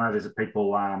Australian, but I know there's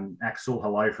people Axel,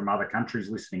 hello, from other countries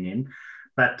listening in.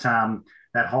 But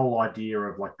that whole idea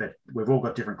of that we've all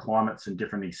got different climates and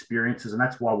different experiences, and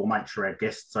that's why we'll make sure our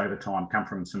guests over time come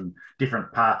from some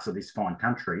different parts of this fine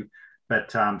country.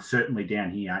 But certainly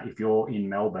down here, if you're in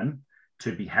Melbourne,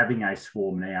 to be having a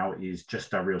swarm now is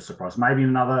just a real surprise. Maybe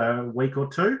another week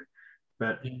or two,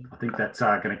 but I think that's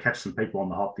going to catch some people on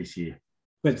the hop this year.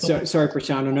 But sorry,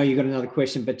 Prashant, I know you got another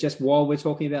question, but just while we're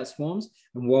talking about swarms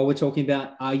and while we're talking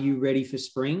about are you ready for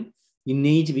spring, you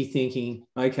need to be thinking,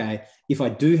 okay, if I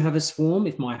do have a swarm,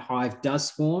 if my hive does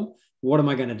swarm, what am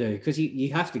I going to do? Because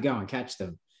you have to go and catch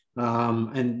them.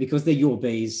 And because they're your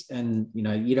bees and,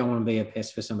 you don't want to be a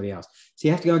pest for somebody else. So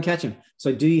you have to go and catch them.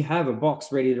 So do you have a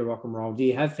box ready to rock and roll? Do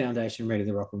you have foundation ready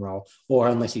to rock and roll? Or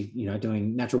unless you're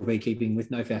doing natural beekeeping with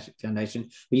no foundation,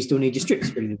 but you still need your strips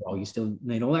ready to roll. You still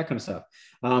need all that kind of stuff.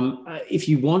 If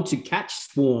you want to catch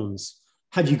swarms,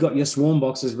 have you got your swarm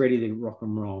boxes ready to rock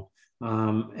and roll?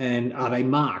 And are they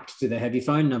marked? Do they have your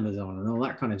phone numbers on and all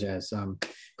that kind of jazz?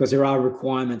 Because there are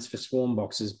requirements for swarm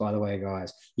boxes, by the way,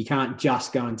 guys. You can't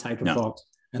just go and take a box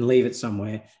and leave it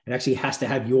somewhere. It actually has to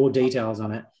have your details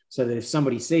on it so that if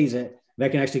somebody sees it, they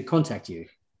can actually contact you.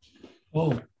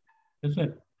 Oh, is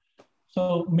it?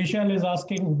 So Michelle is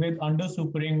asking, with under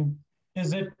supering,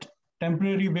 is it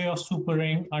temporary way of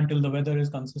supering until the weather is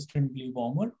consistently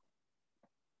warmer?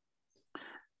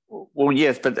 Well,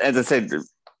 yes, but as I said,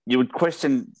 you would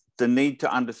question the need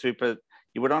to under super.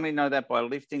 You would only know that by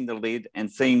lifting the lid and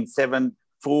seeing 7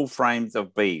 full frames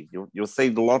of bees. You'll see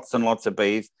lots and lots of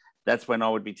bees. That's when I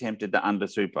would be tempted to under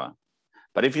super.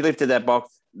 But if you lifted that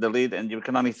box, the lid, and you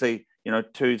can only see,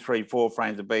 2, 3, 4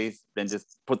 frames of bees, then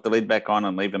just put the lid back on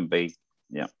and leave them be.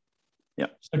 Yeah.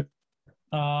 So,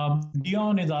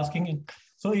 Dion is asking,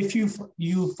 so if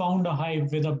you found a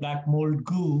hive with a black mold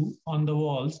goo on the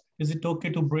walls, is it okay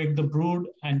to break the brood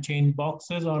and change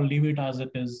boxes or leave it as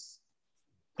it is,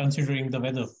 considering the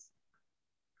weather?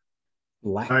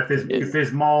 So if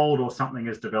there's mold or something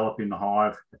has developed in the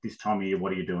hive at this time of year,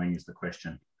 what are you doing is the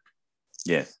question.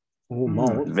 Yes. Oh,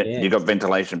 mold. You've got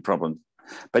ventilation problems.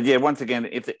 But yeah, once again,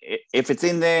 if it's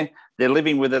in there, they're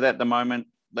living with it at the moment,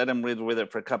 let them live with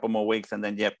it for a couple more weeks and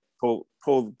then,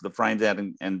 pull the frames out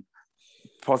and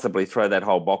possibly throw that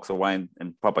whole box away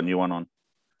and pop a new one on.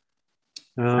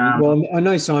 Well, I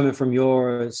know, Simon, from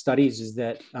your studies is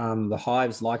that the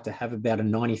hives like to have about a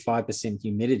 95%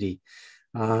 humidity,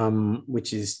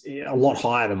 which is a lot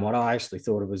higher than what I actually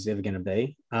thought it was ever going to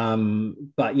be.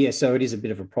 But yeah, so it is a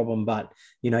bit of a problem. But,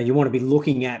 you want to be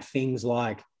looking at things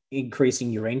like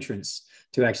increasing your entrance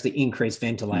to actually increase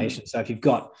ventilation. So if you've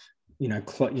got,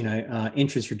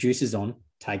 entrance reducers on,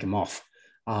 take them off.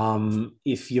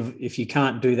 If you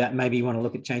can't do that, maybe you want to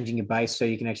look at changing your base so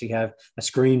you can actually have a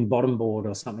screen bottom board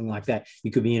or something like that.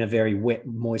 You could be in a very wet,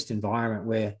 moist environment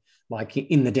where, like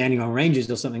in the Dandenong Ranges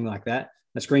or something like that,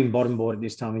 a screen bottom board at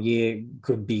this time of year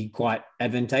could be quite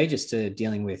advantageous to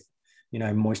dealing with,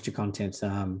 moisture contents.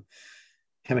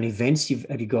 How many vents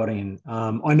have you got in?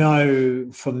 I know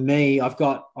for me, I've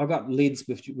got lids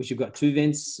which have got 2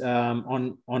 vents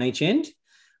on each end.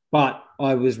 but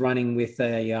I was running with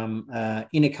a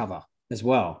inner cover as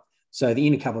well. So the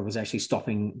inner cover was actually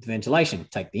stopping the ventilation.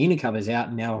 Take the inner covers out,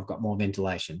 and now I've got more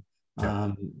ventilation.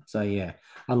 Yeah. So yeah,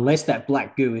 unless that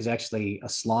black goo is actually a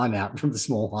slime out from the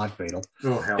small hive beetle.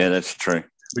 Oh, hell. Yeah, that's true.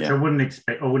 Which I wouldn't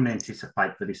expect. I wouldn't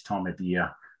anticipate for this time of the year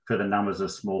for the numbers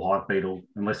of small hive beetle,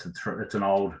 unless it's an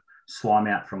old slime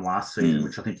out from last season,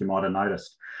 which I think you might have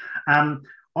noticed.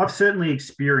 I've certainly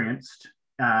experienced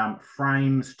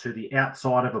frames to the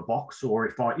outside of a box, or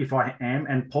if I am,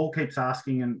 and Paul keeps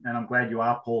asking, and I'm glad you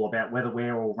are, Paul, about whether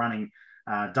we're all running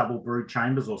double brood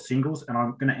chambers or singles, and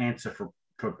I'm going to answer for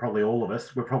probably all of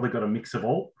us. We've probably got a mix of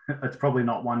all. It's probably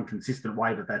not one consistent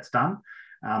way that's done.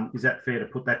 Is that fair to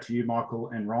put that to you, Michael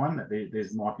and Ryan, that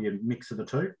there's might be a mix of the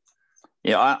two?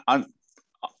 Yeah, I've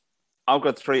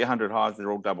got 300 hives.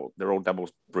 They're all double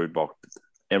brood box.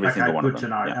 Every single one of them. Good to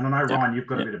know. Yeah. And I know, Ryan, you've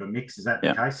got a bit of a mix. Is that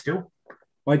the case still?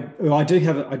 I do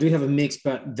have a mix,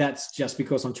 but that's just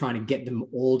because I'm trying to get them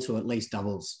all to at least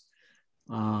doubles.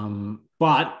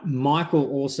 But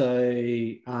Michael also,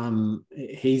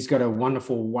 he's got a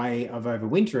wonderful way of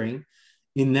overwintering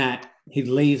in that he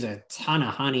leaves a ton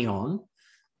of honey on.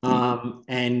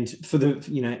 And for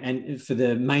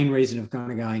the main reason of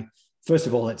kind of going, first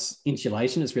of all, it's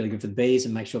insulation. It's really good for the bees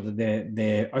and make sure that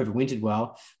they're overwintered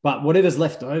well. But whatever's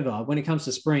left over, when it comes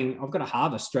to spring, I've got to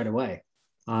harvest straight away.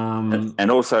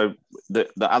 And also the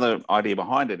other idea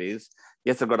behind it is,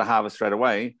 yes, I've got to harvest straight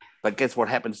away, but guess what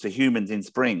happens to humans in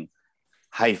spring?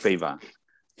 Hay fever.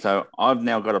 So I've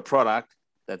now got a product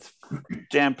that's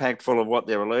jam-packed full of what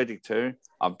they're allergic to.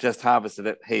 I've just harvested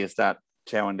it. Here, start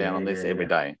chowing down on this every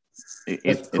day.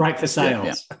 It's great for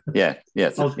sales.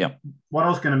 What I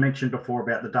was going to mention before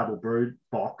about the double brood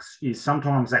box is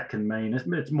sometimes that can mean,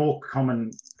 it's more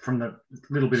common from the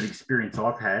little bit of experience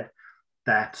I've had,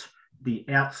 that the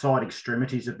outside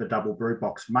extremities of the double brood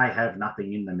box may have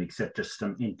nothing in them except just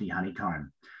some empty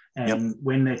honeycomb. And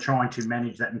when they're trying to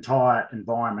manage that entire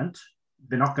environment,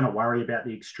 they're not going to worry about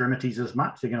the extremities as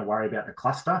much. They're going to worry about the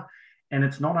cluster. And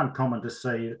it's not uncommon to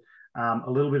see a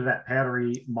little bit of that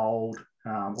powdery mold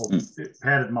or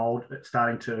powdered mold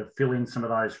starting to fill in some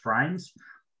of those frames.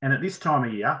 And at this time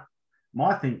of year,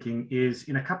 my thinking is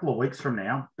in a couple of weeks from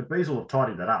now, the bees will have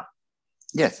tidied that up.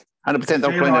 Yes, 100%.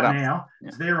 They'll clean it up. Now,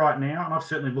 it's there right now. And I've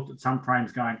certainly looked at some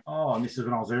frames going, oh, and this is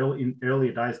when I was in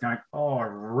earlier days going, oh, I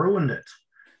ruined it.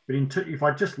 But if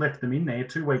I just left them in there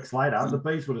 2 weeks later, the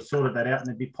bees would have sorted that out and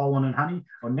there'd be pollen and honey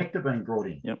or nectar being brought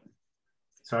in. Yep.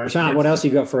 So, Sean, what else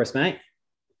you got for us, mate?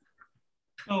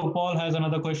 So Paul has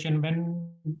another question. When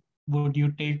would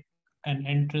you take an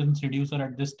entrance reducer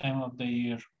at this time of the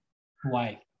year?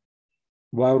 Why?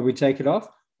 Why would we take it off?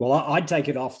 Well, I'd take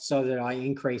it off so that I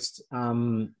increased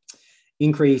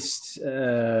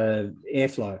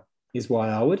airflow is why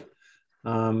I would.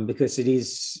 Because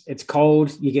it's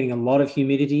cold, you're getting a lot of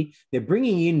humidity. They're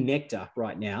bringing in nectar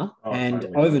right now,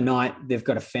 and overnight they've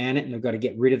got to fan it and they've got to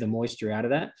get rid of the moisture out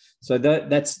of that. So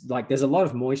that's like, there's a lot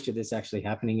of moisture that's actually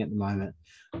happening at the moment.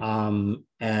 And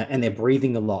they're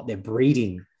breathing a lot, they're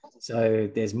breeding. So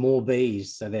there's more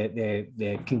bees, so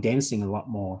they're condensing a lot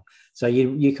more. So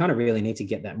you kind of really need to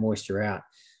get that moisture out.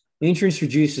 Entrance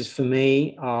reducers for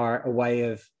me are a way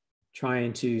of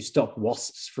trying to stop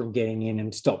wasps from getting in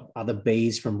and stop other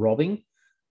bees from robbing.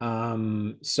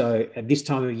 So at this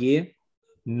time of year,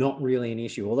 not really an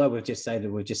issue. Although we've just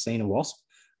seen a wasp,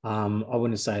 I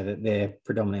wouldn't say that they're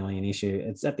predominantly an issue.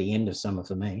 It's at the end of summer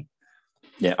for me.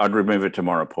 Yeah, I'd remove it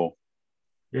tomorrow, Paul.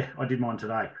 Yeah, I did mine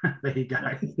today. There you go.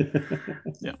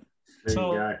 Yeah.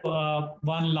 So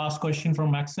one last question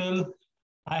from Maxwell.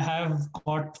 I have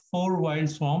got 4 wild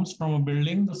swarms from a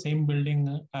building. The same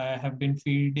building I have been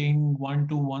feeding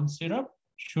 1-to-1 syrup.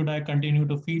 Should I continue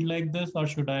to feed like this, or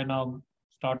should I now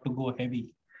start to go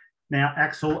heavy? Now,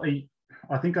 Axel,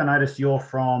 I think I noticed you're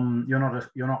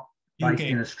not based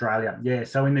in Australia. Yeah,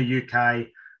 so in the UK,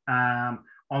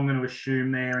 I'm going to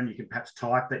assume there, and you can perhaps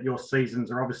type that your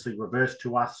seasons are obviously reversed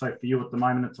to us. So for you at the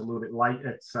moment, it's a little bit late.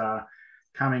 It's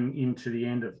coming into the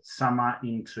end of summer,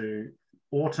 into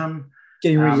autumn.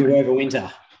 Getting ready to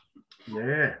overwinter.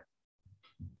 Yeah.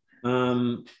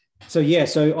 So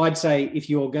I'd say if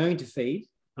you're going to feed,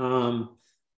 the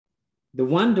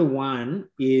 1-to-1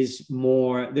 is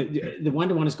more, the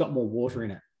 1-to-1 has got more water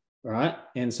in it, right?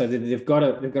 And so they've got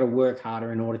to work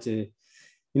harder in order to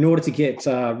get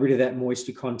rid of that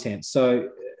moisture content. So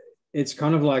it's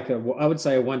kind of like I would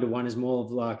say a 1-to-1 is more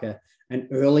of like an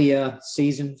earlier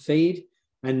season feed.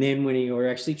 And then when you're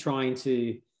actually trying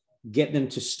to get them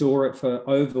to store it for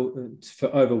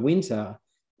overwinter,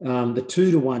 the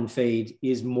 2-to-1 feed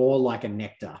is more like a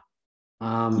nectar.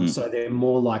 So they're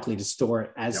more likely to store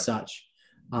it as such.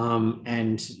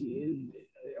 And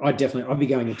I'd be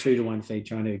going a 2-to-1 feed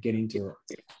trying to get into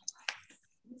it.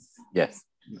 Yes.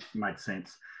 Makes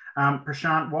sense.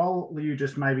 Prashant, while you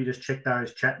just check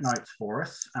those chat notes for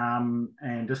us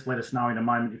and just let us know in a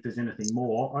moment if there's anything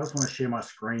more, I just want to share my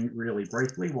screen really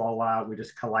briefly while we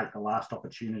just collate the last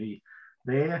opportunity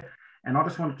there. And I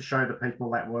just wanted to show the people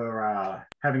that were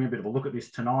having a bit of a look at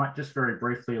this tonight, just very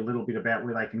briefly, a little bit about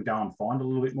where they can go and find a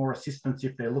little bit more assistance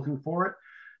if they're looking for it.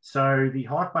 So the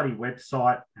Hive Buddy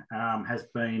website has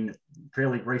been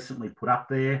fairly recently put up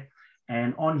there.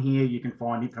 And on here, you can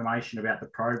find information about the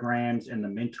programs and the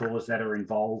mentors that are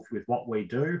involved with what we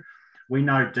do. We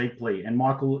know deeply, and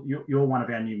Michael, you're one of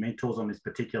our new mentors on this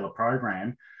particular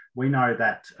program. We know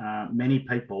that many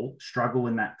people struggle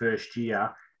in that first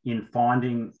year in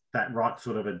finding that right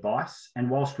sort of advice. And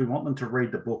whilst we want them to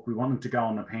read the book, we want them to go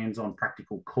on the hands-on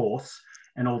practical course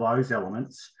and all those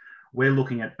elements, we're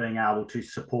looking at being able to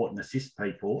support and assist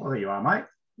people. Oh, there you are, mate.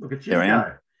 Look at you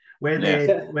go.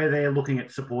 Where they're looking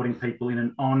at supporting people in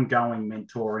an ongoing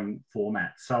mentoring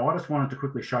format. So I just wanted to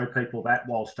quickly show people that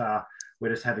whilst we're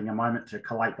just having a moment to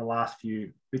collate the last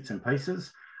few bits and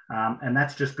pieces. And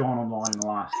that's just gone online in the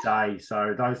last day.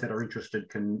 So those that are interested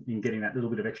in getting that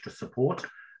little bit of extra support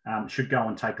should go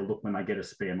and take a look when they get a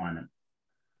spare moment.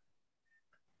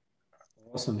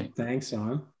 Awesome. Thanks,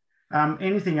 Simon.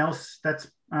 Anything else that's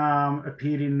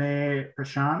appeared in there,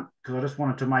 Prashant? Because I just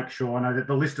wanted to make sure. I know that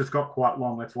the list has got quite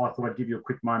long. That's why I thought I'd give you a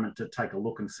quick moment to take a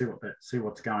look and see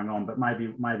what's going on. But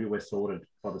maybe we're sorted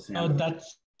by the sound.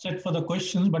 That's it for the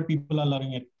questions, but people are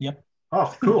loving it. Yep.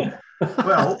 Oh, cool.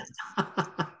 Well,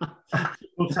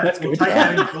 we'll take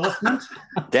that endorsement.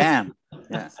 Damn.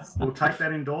 Yeah. We'll take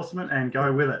that endorsement and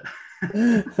go with it.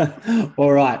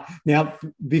 All right. Now,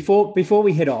 before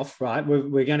we head off, right,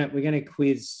 we're gonna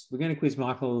quiz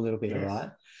Michael a little bit, yes. All right?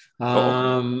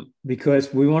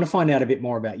 Because we want to find out a bit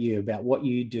more about you, about what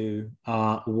you do,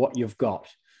 what you've got,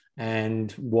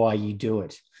 and why you do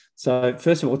it. So,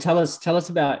 first of all, tell us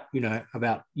about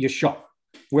about your shop.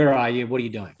 Where are you? What are you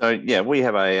doing? So, yeah, we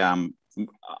have a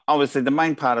obviously the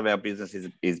main part of our business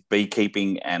is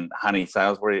beekeeping and honey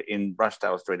sales. We're in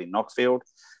Rushdale Street in Knoxfield.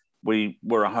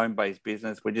 We're a home-based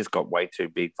business. We just got way too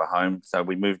big for home, so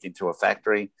we moved into a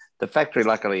factory. The factory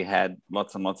luckily had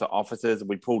lots and lots of offices.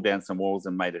 We pulled down some walls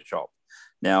and made a shop.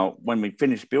 Now, when we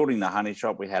finished building the honey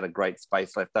shop, we had a great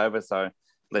space left over, so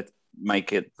let's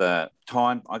make it I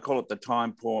call it the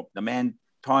time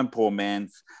poor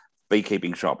man's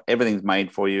beekeeping shop. Everything's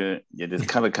made for you. You just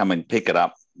kind of come and pick it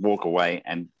up, walk away,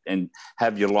 and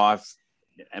have your life.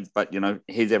 But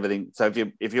here's everything. So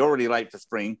if you're already late for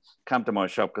spring, come to my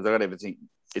shop because I got everything.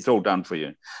 It's all done for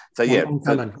you. So yeah, I'm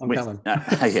coming.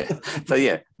 Yeah. So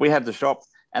yeah, we have the shop,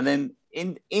 and then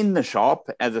in the shop,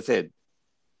 as I said,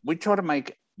 we try to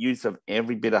make use of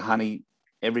every bit of honey,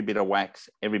 every bit of wax,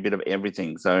 every bit of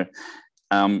everything. So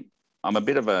I'm a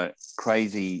bit of a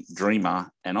crazy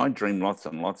dreamer, and I dream lots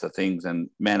and lots of things.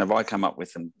 And man, have I come up with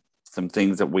some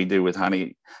things that we do with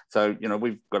honey. So,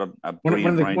 we've got a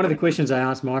brilliant range. One of the questions I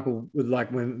asked Michael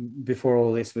before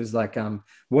all this was like,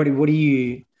 what do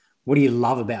you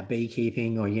love about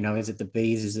beekeeping? Or, is it the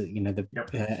bees? Is it,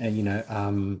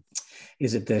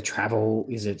 is it the travel?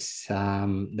 Is it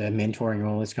the mentoring and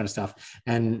all this kind of stuff?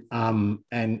 And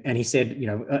he said,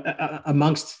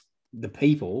 amongst the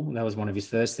people, that was one of his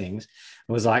first things.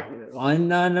 It was like, I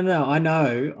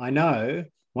know.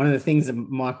 One of the things that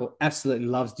Michael absolutely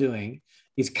loves doing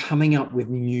is coming up with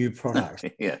new products.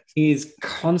 Yeah. He is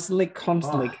constantly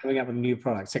coming up with new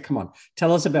products. So come on,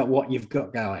 tell us about what you've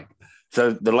got going.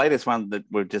 So the latest one that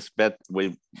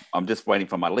I'm just waiting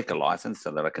for my liquor license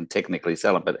so that I can technically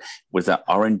sell it, but was an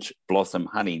orange blossom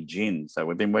honey gin. So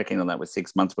we've been working on that with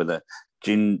 6 months with a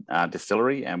gin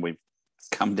distillery, and we've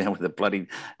come down with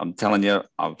I'm telling you,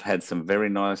 I've had some very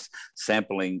nice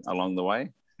sampling along the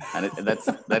way. And that's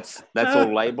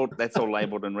all labeled. That's all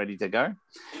labeled and ready to go.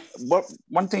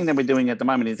 One thing that we're doing at the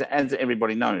moment is, as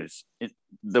everybody knows,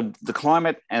 the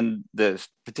climate and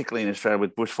particularly in Australia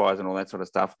with bushfires and all that sort of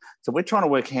stuff. So we're trying to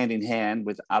work hand in hand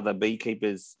with other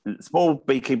beekeepers, small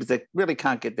beekeepers that really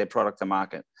can't get their product to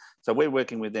market. So we're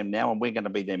working with them now, and we're going to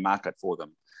be their market for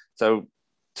them. So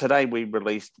today we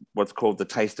released what's called the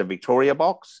Taste of Victoria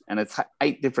box, and it's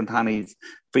 8 different honeys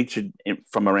featured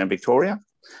from around Victoria.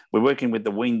 We're working with the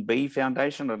Wing Bee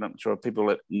Foundation. I'm not sure if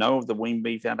people know of the Wing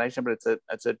Bee Foundation, but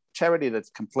it's a charity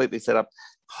that's completely set up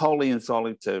wholly and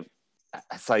solely to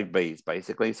save bees,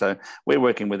 basically. So we're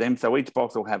working with them. So each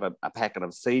box will have a packet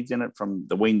of seeds in it from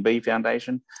the Wing Bee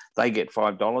Foundation. They get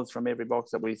 $5 from every box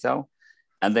that we sell.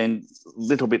 And then a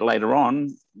little bit later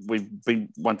on, we've been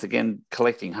once again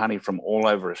collecting honey from all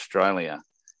over Australia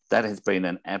that has been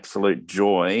an absolute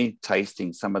joy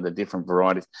tasting some of the different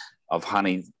varieties of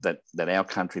honey that our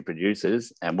country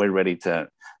produces, and we're ready to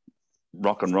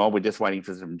rock and roll. We're just waiting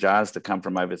for some jars to come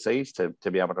from overseas to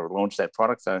be able to launch that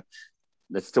product. So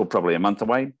that's still probably a month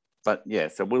away. But yeah,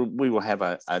 so we will have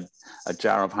a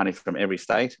jar of honey from every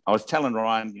state. I was telling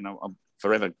Ryan, you know, I've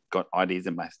forever got ideas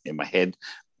in my head.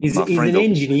 He's an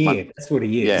engineer. That's what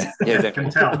he is. Yeah, exactly.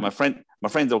 My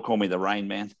friends all call me the Rain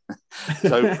Man.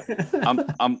 So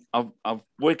I'm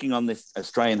working on this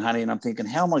Australian honey, and I'm thinking,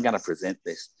 how am I going to present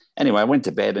this? Anyway, I went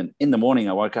to bed, and in the morning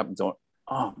I woke up and thought,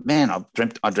 oh man, I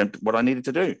dreamt what I needed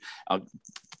to do. I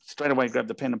straight away grabbed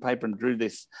the pen and paper and drew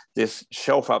this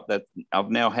shelf up that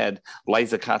I've now had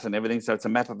laser cut and everything. So it's a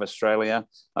map of Australia.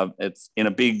 It's in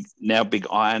a big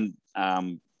iron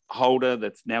holder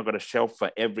that's now got a shelf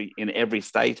for in every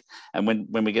state. And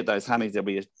when we get those honeys, there'll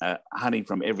be honey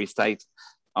from every state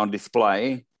on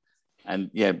display. And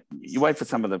yeah, you wait for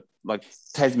some of the, like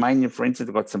Tasmania, for instance,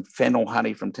 we've got some fennel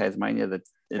honey from Tasmania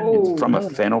it's from a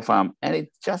fennel farm, and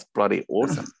it's just bloody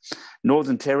awesome.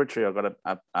 Northern Territory, I've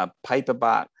got a paper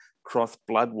bark cross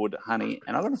bloodwood honey,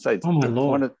 and I've got to say,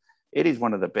 it is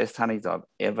one of the best honeys I've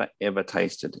ever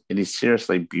tasted. It is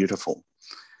seriously beautiful.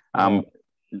 And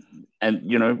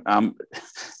you know, a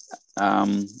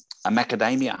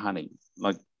macadamia honey,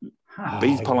 like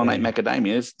bees pollinate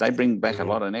macadamias, they bring back a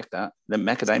lot of nectar. The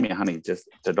macadamia honey is just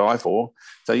to die for.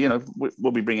 So, you know,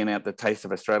 we'll be bringing out the Taste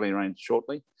of Australia range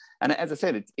shortly. And as I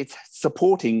said, it's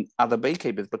supporting other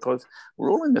beekeepers because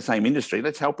we're all in the same industry.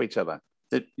 Let's help each other.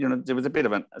 You know, there was a bit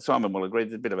of Simon will agree,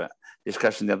 there's a bit of a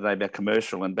discussion the other day about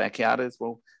commercial and backyarders.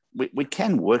 Well, we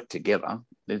can work together.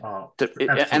 And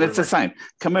it's the same.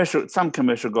 Some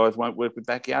commercial guys won't work with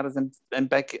backyarders, and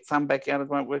some backyarders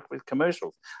won't work with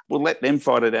commercials. We'll let them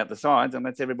fight it out the sides and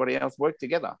let everybody else work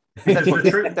together. That's what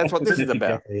this is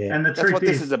about. Yeah. And that's what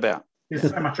this is about. There's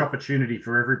so much opportunity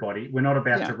for everybody. We're not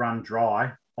about to run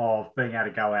dry of being able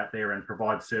to go out there and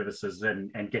provide services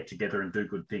and get together and do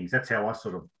good things. That's how I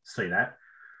sort of see that.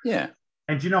 Yeah.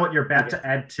 And do you know what you're about to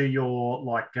add to your,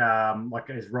 like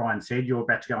as Ryan said, you're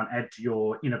about to go and add to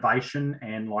your innovation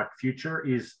and like future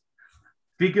is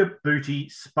bigger booty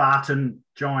Spartan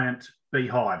giant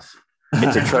beehives.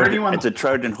 It's a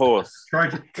Trojan horse.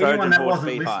 Anyone that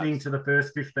wasn't listening to the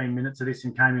first 15 minutes of this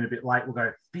and came in a bit late will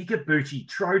go, bigger booty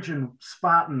Trojan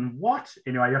Spartan what?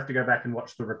 Anyway, you have to go back and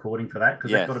watch the recording for that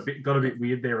because it got a bit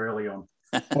weird there early on.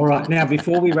 All right. Now,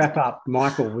 before we wrap up,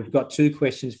 Michael, we've got 2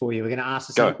 questions for you. We're going to ask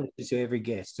the same questions to every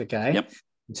guest, okay? Yep.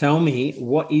 Tell me,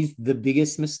 what is the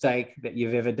biggest mistake that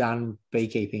you've ever done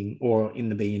beekeeping or in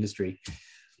the bee industry?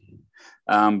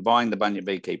 Buying the Bunyip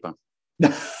Beekeeper.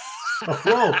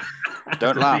 Whoa.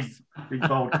 Don't laugh. Big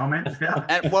bold comment. Yeah.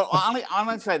 And, well, I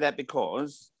only say that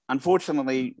because,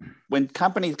 unfortunately, when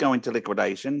companies go into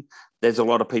liquidation, there's a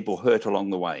lot of people hurt along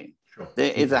the way. Sure.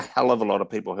 There is a hell of a lot of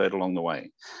people hurt along the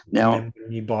way. Now, when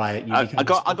you buy it, a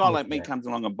guy like me comes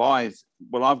along and buys.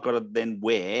 Well, I've got to then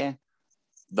wear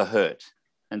the hurt,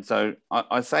 and so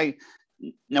I say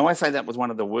that was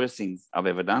one of the worst things I've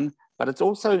ever done, but it's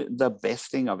also the best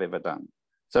thing I've ever done.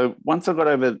 So once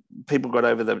people got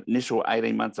over the initial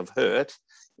 18 months of hurt,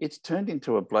 it's turned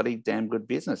into a bloody damn good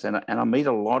business, and I meet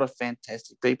a lot of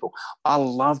fantastic people. I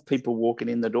love people walking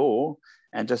in the door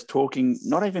and just talking,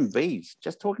 not even bees,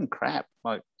 just talking crap.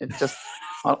 Like it's just,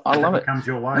 I love it. Comes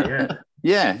your way,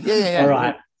 yeah. Yeah. All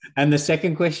right. And the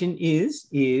second question is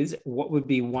what would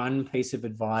be one piece of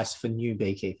advice for new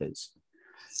beekeepers?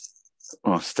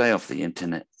 Oh, stay off the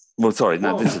internet. Well, sorry,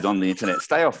 no, this is on the internet.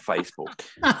 Stay off Facebook.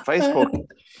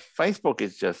 Facebook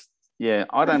is just, I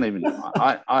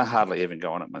hardly even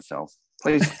go on it myself.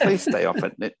 Please stay off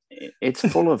it. It's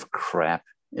full of crap.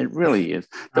 It really is.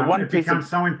 It becomes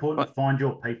so important to find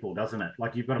your people, doesn't it?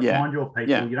 Like you've got to find your people.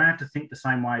 Yeah. You don't have to think the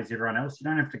same way as everyone else. You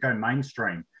don't have to go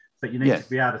mainstream, but you need to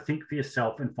be able to think for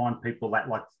yourself and find people that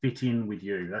like fit in with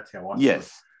you. That's how I see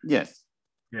it. Yes.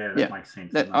 Yeah, that makes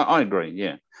sense. I agree,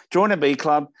 yeah. Join a bee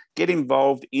club, get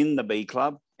involved in the bee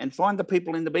club, and find the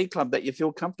people in the bee club that you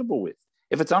feel comfortable with.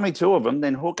 If it's only 2 of them,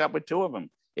 then hook up with 2 of them.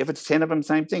 If it's 10 of them,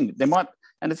 same thing. They might,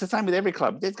 and it's the same with every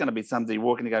club. There's going to be somebody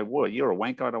walking and go, whoa, you're a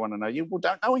wanker, I don't want to know you. Well,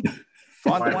 don't know him.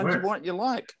 Find the ones you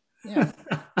like. Yeah.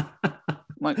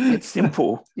 Like, it's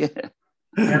simple. Yeah.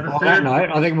 On that note,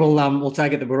 I think we'll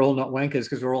take it that we're all not wankers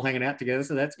because we're all hanging out together.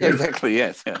 So that's good. Exactly.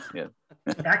 Yes.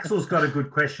 Axel's got a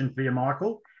good question for you,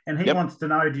 Michael, and he wants to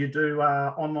know: do you do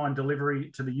online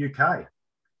delivery to the UK?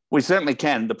 We certainly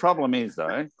can. The problem is,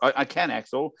 though, I can,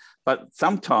 Axel, but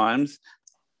sometimes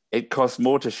it costs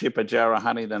more to ship a jar of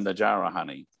honey than the jar of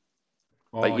honey.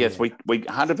 But yes, we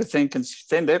 100% can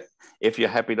send it if you're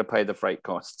happy to pay the freight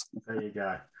costs. There you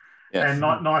go. Yes. And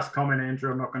nice comment,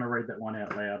 Andrew. I'm not going to read that one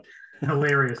out loud.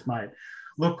 Hilarious, mate.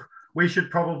 Look, we should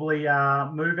probably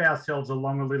move ourselves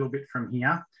along a little bit from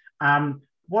here.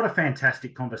 What a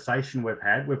fantastic conversation we've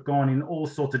had. We've gone in all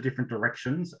sorts of different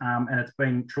directions, and it's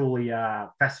been truly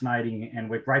fascinating, and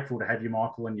we're grateful to have you,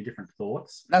 Michael, and your different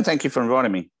thoughts. No, thank you for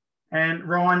inviting me. And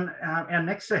Ryan, our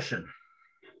next session.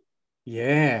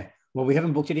 Yeah. Well, we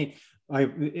haven't booked it in.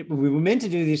 We were meant to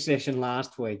do this session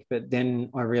last week, but then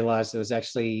I realised it was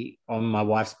actually on my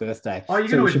wife's birthday. Oh, you're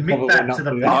going to admit that to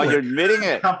the public? Oh, you're admitting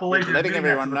it. Can't believe you're letting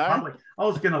everyone know. Public. I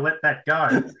was going to let that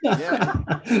go.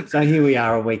 Yeah. So here we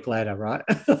are a week later, right?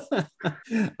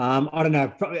 I don't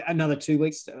know, probably another 2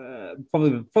 weeks.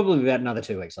 Probably about another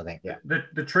 2 weeks, I think. Yeah.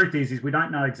 The truth is we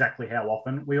don't know exactly how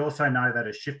often. We also know that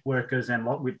as shift workers and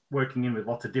with working in with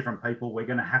lots of different people, we're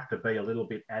going to have to be a little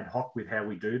bit ad hoc with how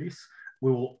we do this.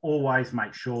 We will always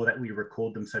make sure that we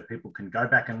record them so people can go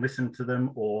back and listen to them,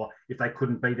 or if they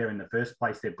couldn't be there in the first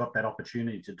place, they've got that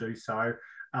opportunity to do so.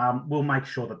 We'll make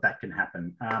sure that can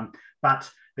happen. But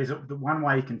there's the one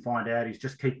way you can find out is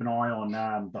just keep an eye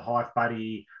on the Hive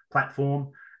Buddy platform,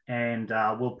 and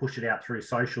we'll push it out through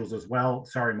socials as well.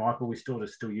 Sorry, Michael, we still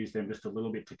use them just a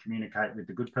little bit to communicate with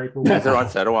the good people. That's all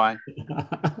right, so do I.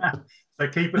 So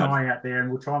keep an eye out there, and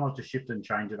we'll try not to shift and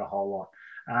change it a whole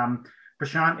lot.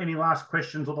 Prashant, any last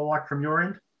questions or the like from your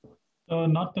end?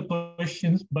 Not the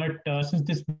questions, but since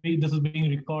this is being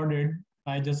recorded,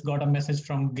 I just got a message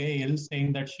from Gail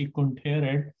saying that she couldn't hear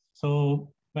it.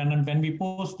 So when we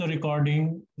post the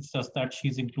recording, it's just that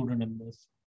she's included in this.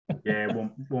 Yeah,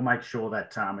 we'll make sure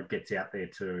that it gets out there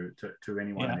to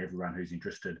anyone and everyone who's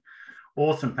interested.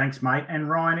 Awesome, thanks, mate. And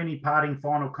Ryan, any parting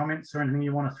final comments or anything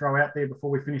you want to throw out there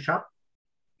before we finish up?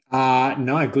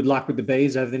 No, good luck with the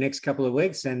bees over the next couple of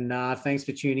weeks, and thanks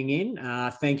for tuning in.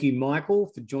 Thank you, Michael,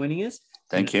 for joining us.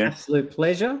 Thank you. Absolute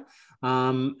pleasure.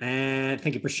 And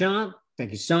thank you, Prashant.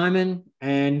 Thank you, Simon.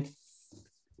 And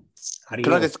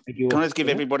can I just give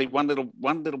everybody one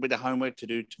little bit of homework to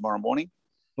do tomorrow morning?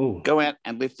 Ooh. Go out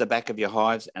and lift the back of your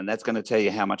hives, and that's going to tell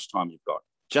you how much time you've got.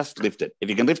 Just lift it. If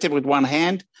you can lift it with one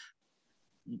hand,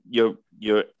 you're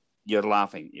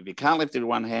laughing. If you can't lift it with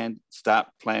one hand, start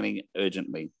planning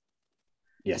urgently.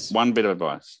 Yes. One bit of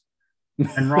advice.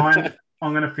 And Ryan,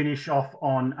 I'm going to finish off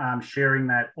on sharing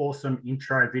that awesome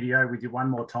intro video with you one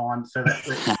more time, so that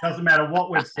it doesn't matter what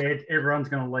we've said, everyone's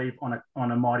going to leave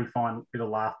on a mighty fine bit of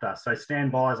laughter. So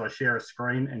stand by as I share a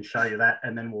screen and show you that,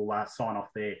 and then we'll sign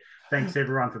off there. Thanks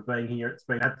everyone for being here. It's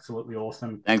been absolutely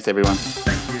awesome. Thanks everyone.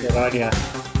 Thank you. Good idea.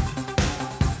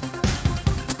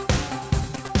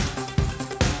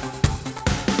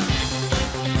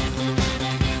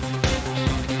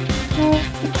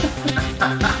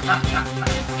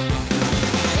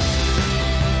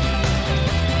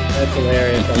 That's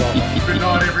hilarious. I love it. Good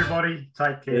night, everybody.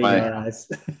 Take care. Bye. Guys.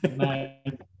 Good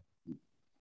night.